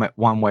film it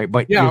one way,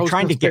 but you're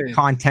trying to get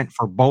content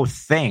for both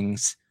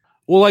things.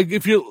 Well, like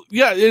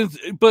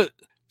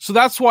so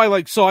that's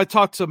why, so I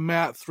talked to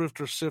Matt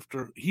Thrifter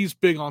Sifter. He's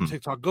big on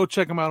TikTok. Go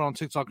check him out on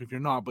TikTok if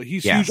you're not, but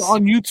he's huge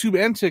on YouTube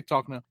and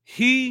TikTok now.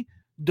 He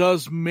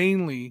does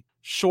mainly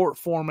short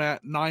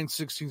format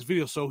 9:16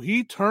 videos. So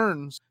he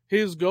turns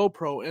his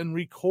GoPro and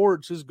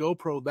records his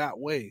GoPro that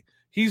way.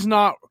 He's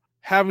not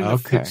having to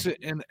fix it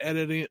and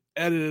edit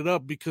it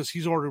up because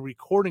he's already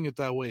recording it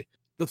that way.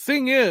 The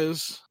thing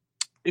is,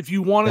 if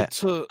you want it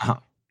to,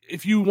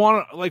 if you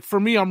want to, like for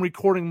me, I'm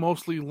recording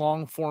mostly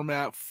long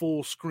format,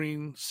 full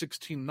screen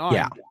 16:9.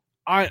 Yeah.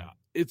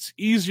 It's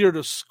easier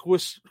to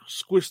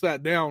squish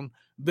that down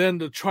than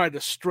to try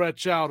to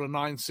stretch out a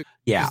 9:6.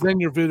 Yeah. Then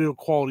your video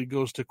quality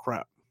goes to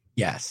crap.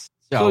 Yes.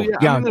 So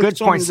yeah, good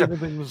point.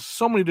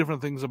 So many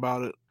different things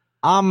about it.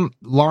 I'm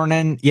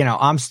learning,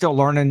 I'm still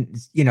learning,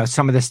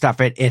 some of this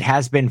stuff. It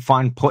has been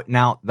fun putting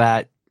out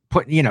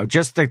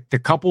just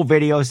the couple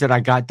videos that I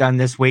got done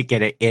this week.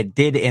 It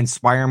did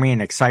inspire me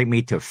and excite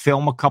me to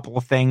film a couple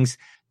of things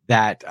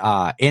that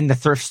in the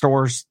thrift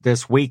stores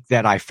this week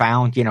that I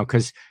found,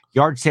 because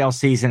yard sale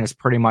season is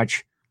pretty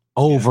much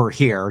over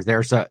here.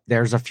 There's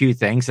a few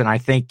things. And I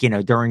think,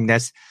 during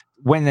this,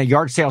 when the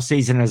yard sale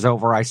season is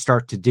over, I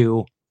start to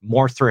do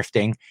more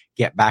thrifting,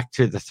 get back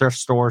to the thrift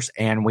stores,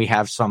 and we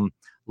have some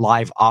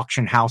live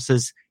auction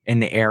houses in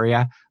the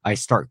area. I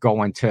start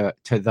going to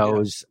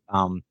those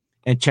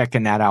and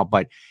checking that out.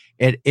 But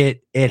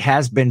it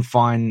has been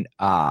fun.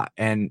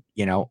 And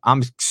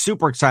I'm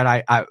super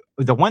excited.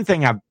 The one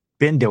thing I've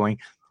been doing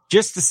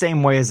just the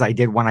same way as I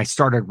did when I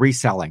started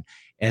reselling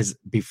is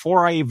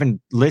before I even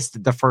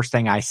listed the first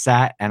thing, I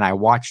sat and I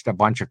watched a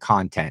bunch of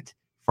content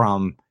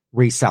from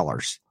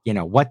resellers,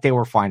 what they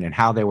were finding,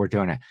 how they were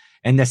doing it.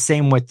 And the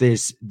same with the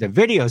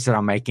videos that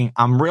I'm making.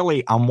 I'm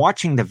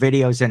watching the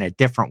videos in a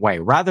different way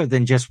rather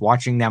than just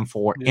watching them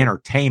for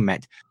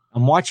entertainment.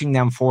 I'm watching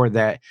them for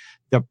the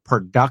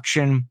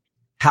production,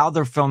 how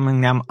they're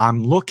filming them.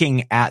 I'm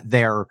looking at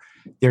their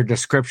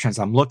descriptions.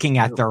 I'm looking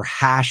at their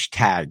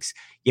hashtags.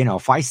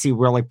 If I see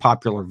really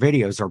popular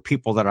videos or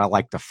people that I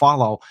like to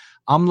follow,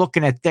 I'm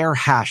looking at their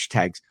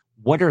hashtags.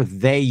 What are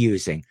they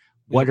using?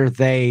 What are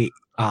they,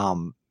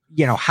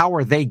 how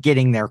are they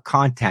getting their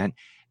content?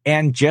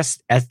 And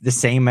just as the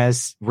same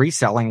as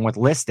reselling with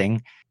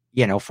listing,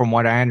 from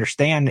what I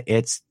understand,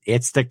 it's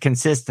the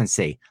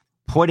consistency,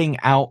 putting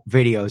out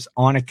videos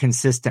on a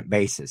consistent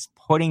basis,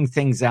 putting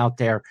things out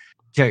there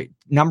to,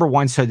 number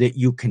one, so that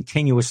you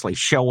continuously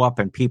show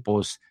up in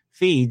people's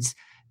feeds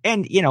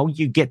and,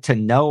 you get to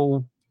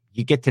know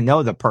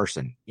the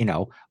person,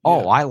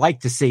 I like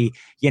to see,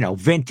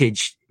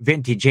 vintage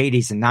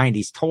 80s and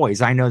 90s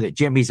toys. I know that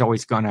Jimmy's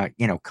always going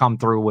to, come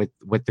through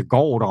with the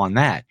gold on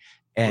that.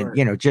 And,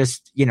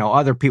 right.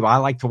 Other people, I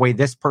like the way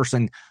this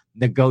person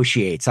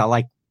negotiates. I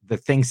like the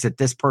things that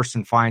this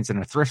person finds in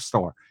a thrift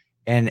store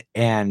and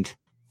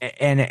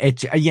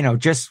it's,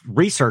 just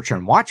research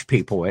and watch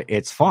people.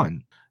 It's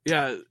fun.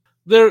 Yeah.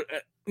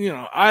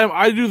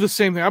 I do the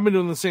same thing. I've been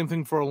doing the same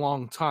thing for a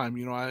long time.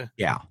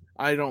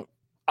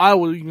 I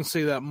will even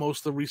say that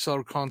most of the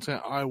reseller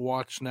content I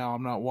watch now,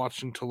 I'm not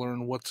watching to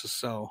learn what to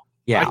sell.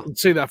 Yeah. I can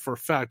say that for a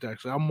fact,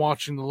 actually. I'm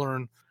watching to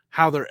learn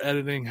how they're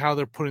editing, how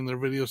they're putting their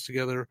videos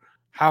together,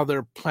 how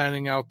they're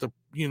planning out the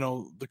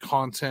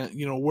content,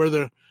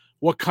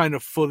 what kind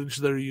of footage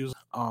they're using,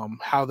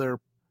 how they're,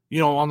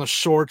 on the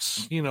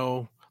shorts,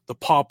 the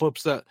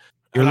pop-ups that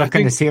you're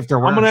looking to see if they're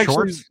wearing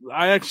shorts.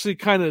 I actually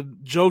kind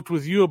of joked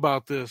with you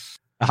about this.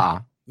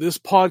 This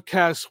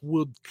podcast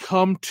would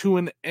come to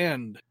an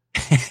end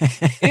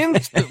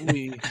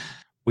instantly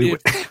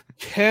if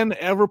Ken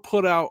ever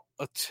put out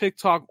a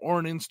TikTok or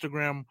an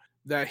Instagram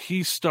that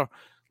he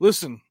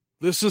Listen,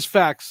 this is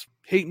facts.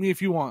 Hate me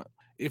if you want.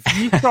 If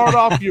you start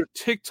off your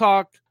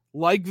TikTok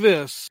like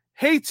this,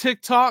 hey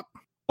TikTok,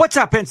 what's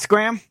up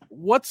Instagram?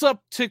 What's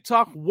up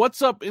TikTok?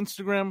 What's up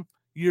Instagram?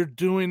 You're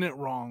doing it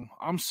wrong.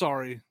 I'm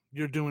sorry,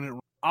 you're doing it wrong.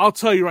 I'll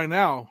tell you right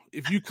now,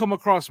 if you come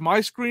across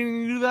my screen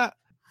and you do that,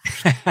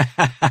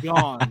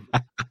 gone.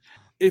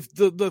 If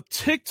the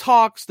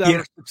TikToks that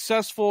are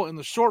successful and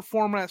the short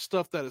format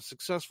stuff that is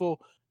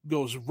successful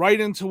goes right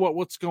into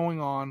what's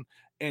going on,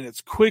 and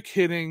it's quick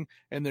hitting,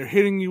 and they're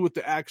hitting you with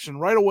the action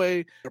right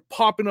away. They're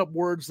popping up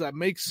words that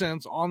make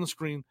sense on the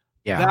screen.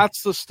 Yeah.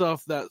 That's the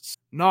stuff that's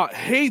not,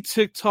 hey,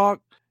 TikTok,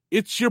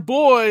 it's your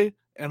boy,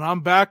 and I'm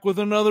back with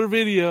another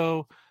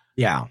video.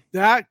 Yeah.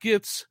 That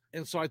gets,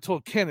 and so I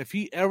told Ken, if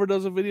he ever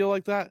does a video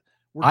like that,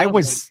 I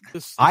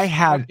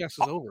had podcast is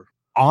over.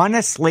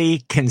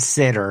 Honestly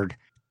considered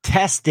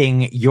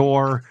testing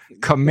your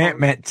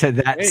commitment to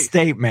that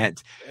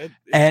statement.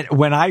 And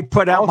when I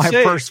put out my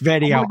first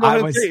video,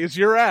 it's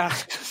your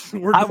ass.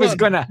 I was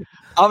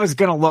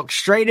gonna look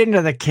straight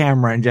into the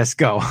camera and just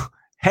go,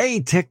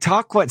 hey,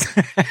 TikTok, what's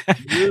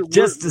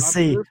just to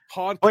see.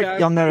 But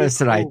you'll notice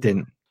that I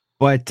didn't.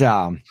 But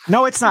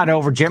no, it's not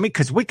over, Jimmy,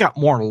 because we got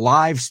more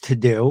lives to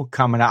do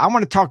coming up. I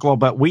want to talk a little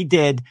bit. We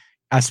did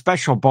a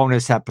special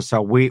bonus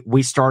episode.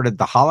 We started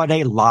the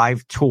holiday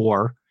live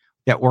tour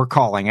that we're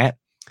calling it.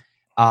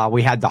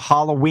 We had the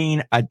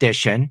Halloween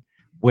edition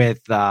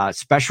with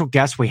special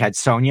guests. We had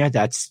Sonia.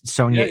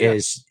 Sonia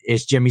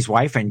is Jimmy's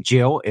wife, and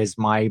Jill is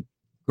my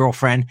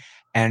girlfriend,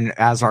 and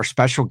as our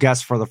special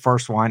guest for the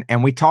first one.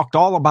 And we talked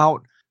all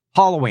about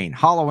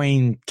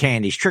Halloween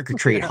candies, trick or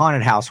treat,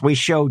 haunted house. We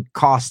showed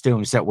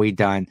costumes that we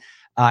done.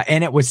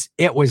 And it was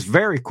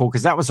very cool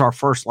because that was our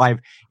first live.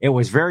 It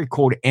was very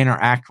cool to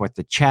interact with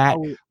the chat.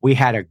 We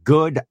had a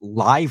good,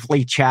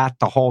 lively chat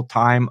the whole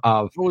time.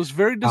 I was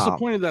very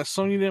disappointed that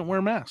Sonya didn't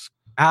wear masks.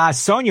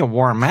 Sonia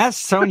wore a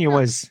mask. Sonia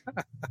was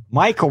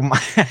Michael.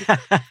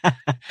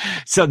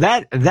 So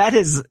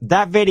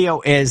that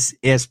video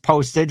is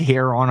posted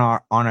here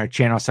on our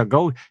channel. So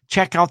go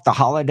check out the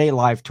holiday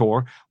live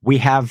tour. We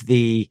have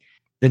the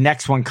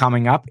next one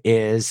coming up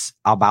is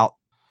about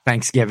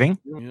Thanksgiving,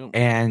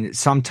 and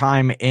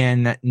sometime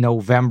in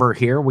November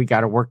here, we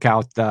got to work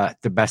out the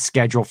best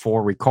schedule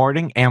for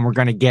recording, and we're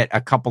going to get a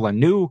couple of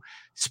new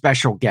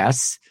special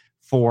guests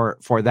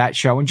for that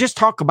show and just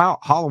talk about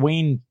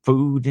Halloween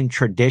food and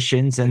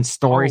traditions and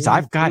stories.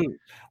 We're talking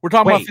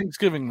about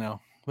Thanksgiving now.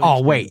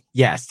 Wait.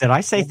 Yes. Did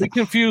I say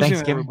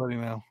confusing everybody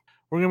now?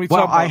 We're going to be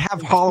I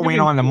have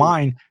Halloween on the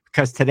mind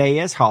because today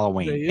is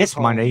Halloween. It's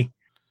Monday,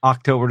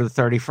 October the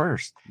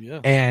 31st. Yeah.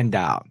 And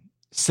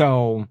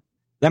so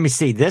let me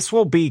see. This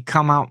will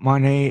come out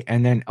Monday.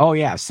 And then,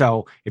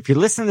 so if you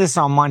listen to this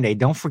on Monday,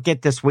 don't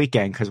forget this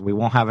weekend because we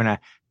won't have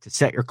to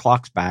set your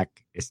clocks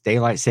back. It's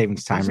daylight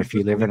savings time if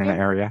you live in an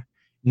area.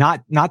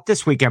 Not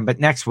this weekend, but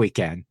next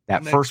weekend,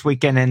 first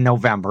weekend in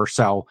November.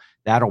 So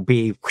that'll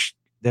be,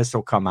 this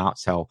will come out.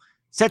 So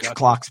set your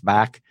clocks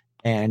back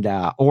and,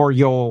 or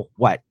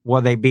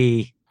will they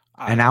be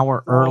an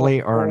hour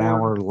early or an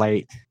hour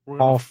late?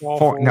 Fall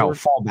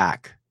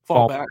back.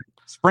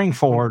 Spring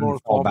forward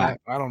and fall back.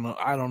 I don't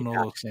know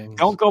those things.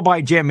 Don't go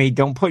by Jimmy.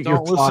 Don't put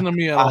your clock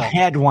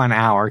ahead 1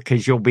 hour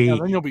because you'll be.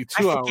 Then you'll be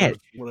 2 hours.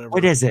 Whatever.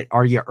 What is it?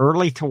 Are you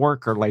early to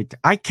work or late?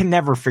 I can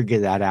never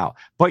figure that out.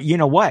 But you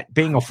know what?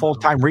 Being a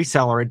full-time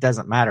reseller, it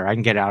doesn't matter. I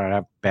can get out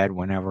of bed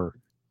whenever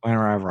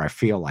I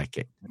feel like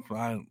it.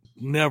 I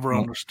never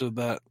understood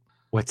that.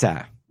 What's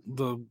that?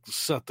 The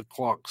set the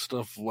clock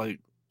stuff.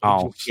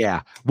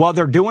 Yeah. Well,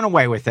 they're doing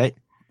away with it.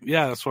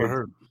 Yeah, that's what I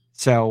heard.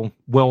 So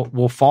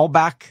we'll fall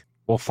back.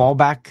 We'll fall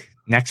back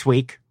next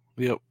week.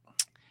 Yep.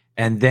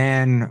 And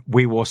then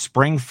we will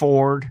spring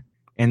forward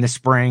in the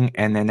spring,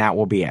 and then that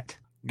will be it.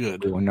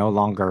 Good. We will no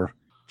longer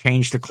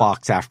change the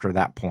clocks after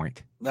that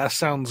point. That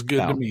sounds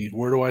good to me.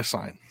 Where do I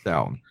sign?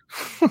 So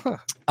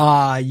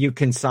you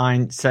can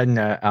send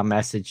a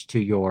message to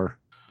your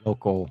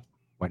local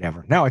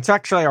whatever. No, it's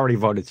actually already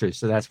voted through,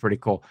 so that's pretty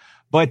cool.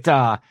 But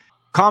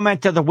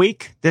comment of the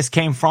week. This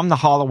came from the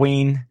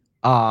Halloween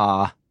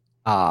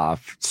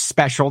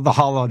special, the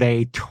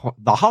holiday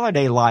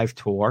live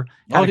tour.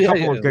 Had a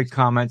couple of good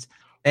comments,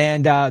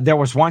 and there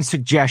was one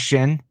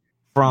suggestion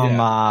from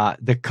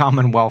the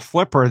Commonwealth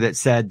Flipper that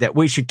said that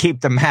we should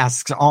keep the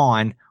masks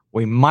on.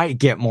 We might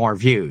get more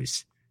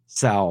views.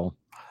 So,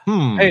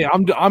 hey,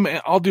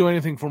 I'll do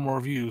anything for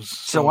more views.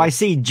 So I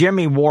see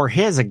Jimmy wore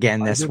his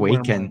again this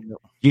week, and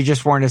you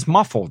just weren't as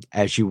muffled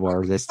as you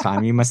were this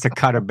time. You must have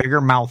cut a bigger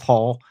mouth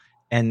hole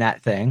in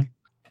that thing,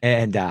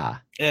 and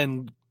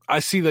I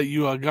see that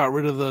you got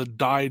rid of the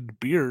dyed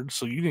beard,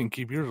 so you didn't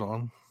keep yours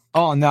on.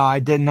 Oh, no, I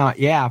did not.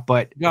 Yeah,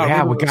 but we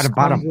got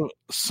about a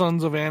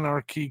Sons of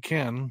Anarchy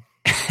Ken.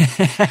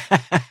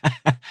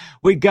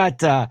 We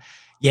got,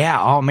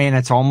 oh man,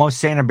 it's almost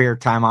Santa beard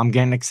time. I'm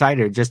getting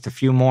excited. Just a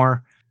few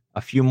more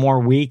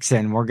weeks,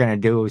 and we're going to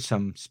do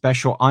some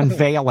special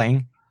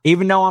unveiling.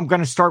 Even though I'm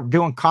going to start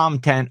doing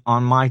content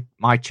on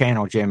my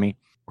channel, Jimmy,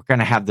 we're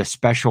going to have the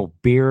special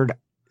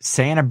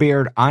Santa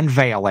beard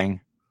unveiling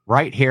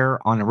right here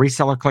on the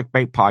Reseller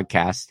Clickbait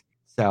podcast.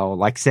 So,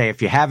 like I say,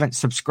 if you haven't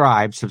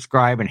subscribe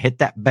and hit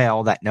that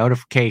bell, that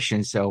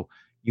notification, so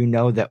you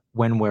know that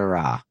when we're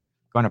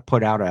going to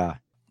put out a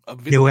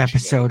new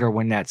episode or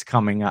when that's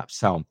coming up.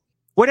 So,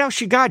 what else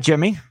you got,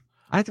 Jimmy?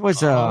 That was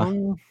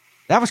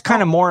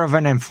kind of more of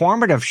an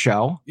informative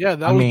show. Yeah,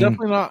 that was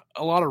definitely not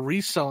a lot of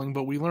reselling,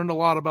 but we learned a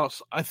lot about.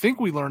 I think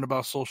we learned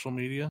about social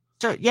media.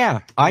 So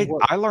yeah, I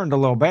learned a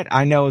little bit.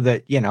 I know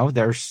that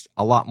there's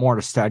a lot more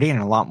to study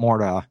and a lot more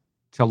to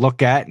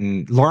look at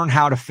and learn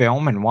how to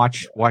film and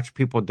watch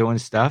people doing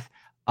stuff.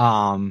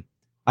 I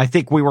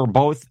think we were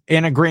both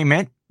in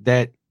agreement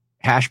that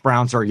hash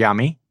browns are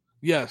yummy.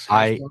 Yes,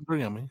 hash browns are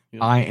yummy.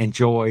 Yeah. I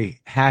enjoy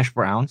hash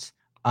browns.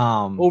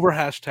 Over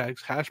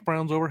hashtags, hash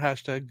browns over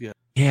hashtags. Yeah.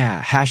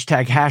 Yeah,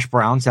 hashtag hash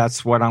browns.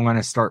 That's what I'm going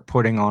to start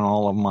putting on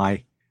all of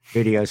my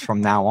videos from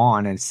now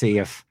on, and see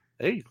if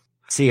they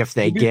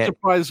get.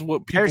 Surprised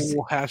what people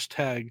will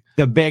hashtag.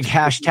 The big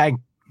hashtag,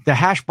 the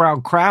hash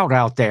brown crowd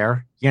out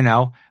there.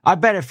 I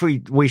bet if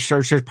we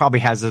search, it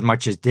probably has as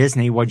much as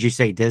Disney. What'd you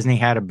say? Disney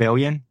had 1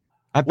 billion?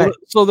 I bet.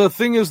 So the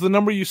thing is, the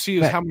number you see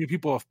is how many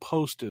people have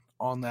posted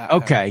on that.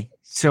 Okay,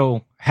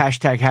 so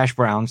hashtag hash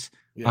browns.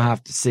 Yeah. I'll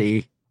have to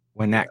see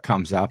when that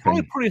comes up.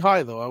 Probably pretty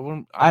high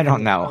though. I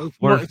don't know.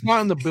 It's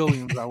not in the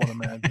billions, I would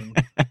imagine,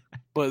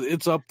 but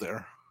it's up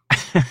there.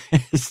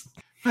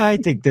 I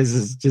think this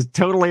is just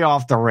totally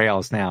off the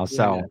rails now.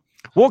 So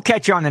we'll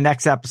catch you on the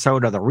next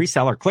episode of the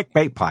Reseller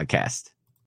Clickbait Podcast.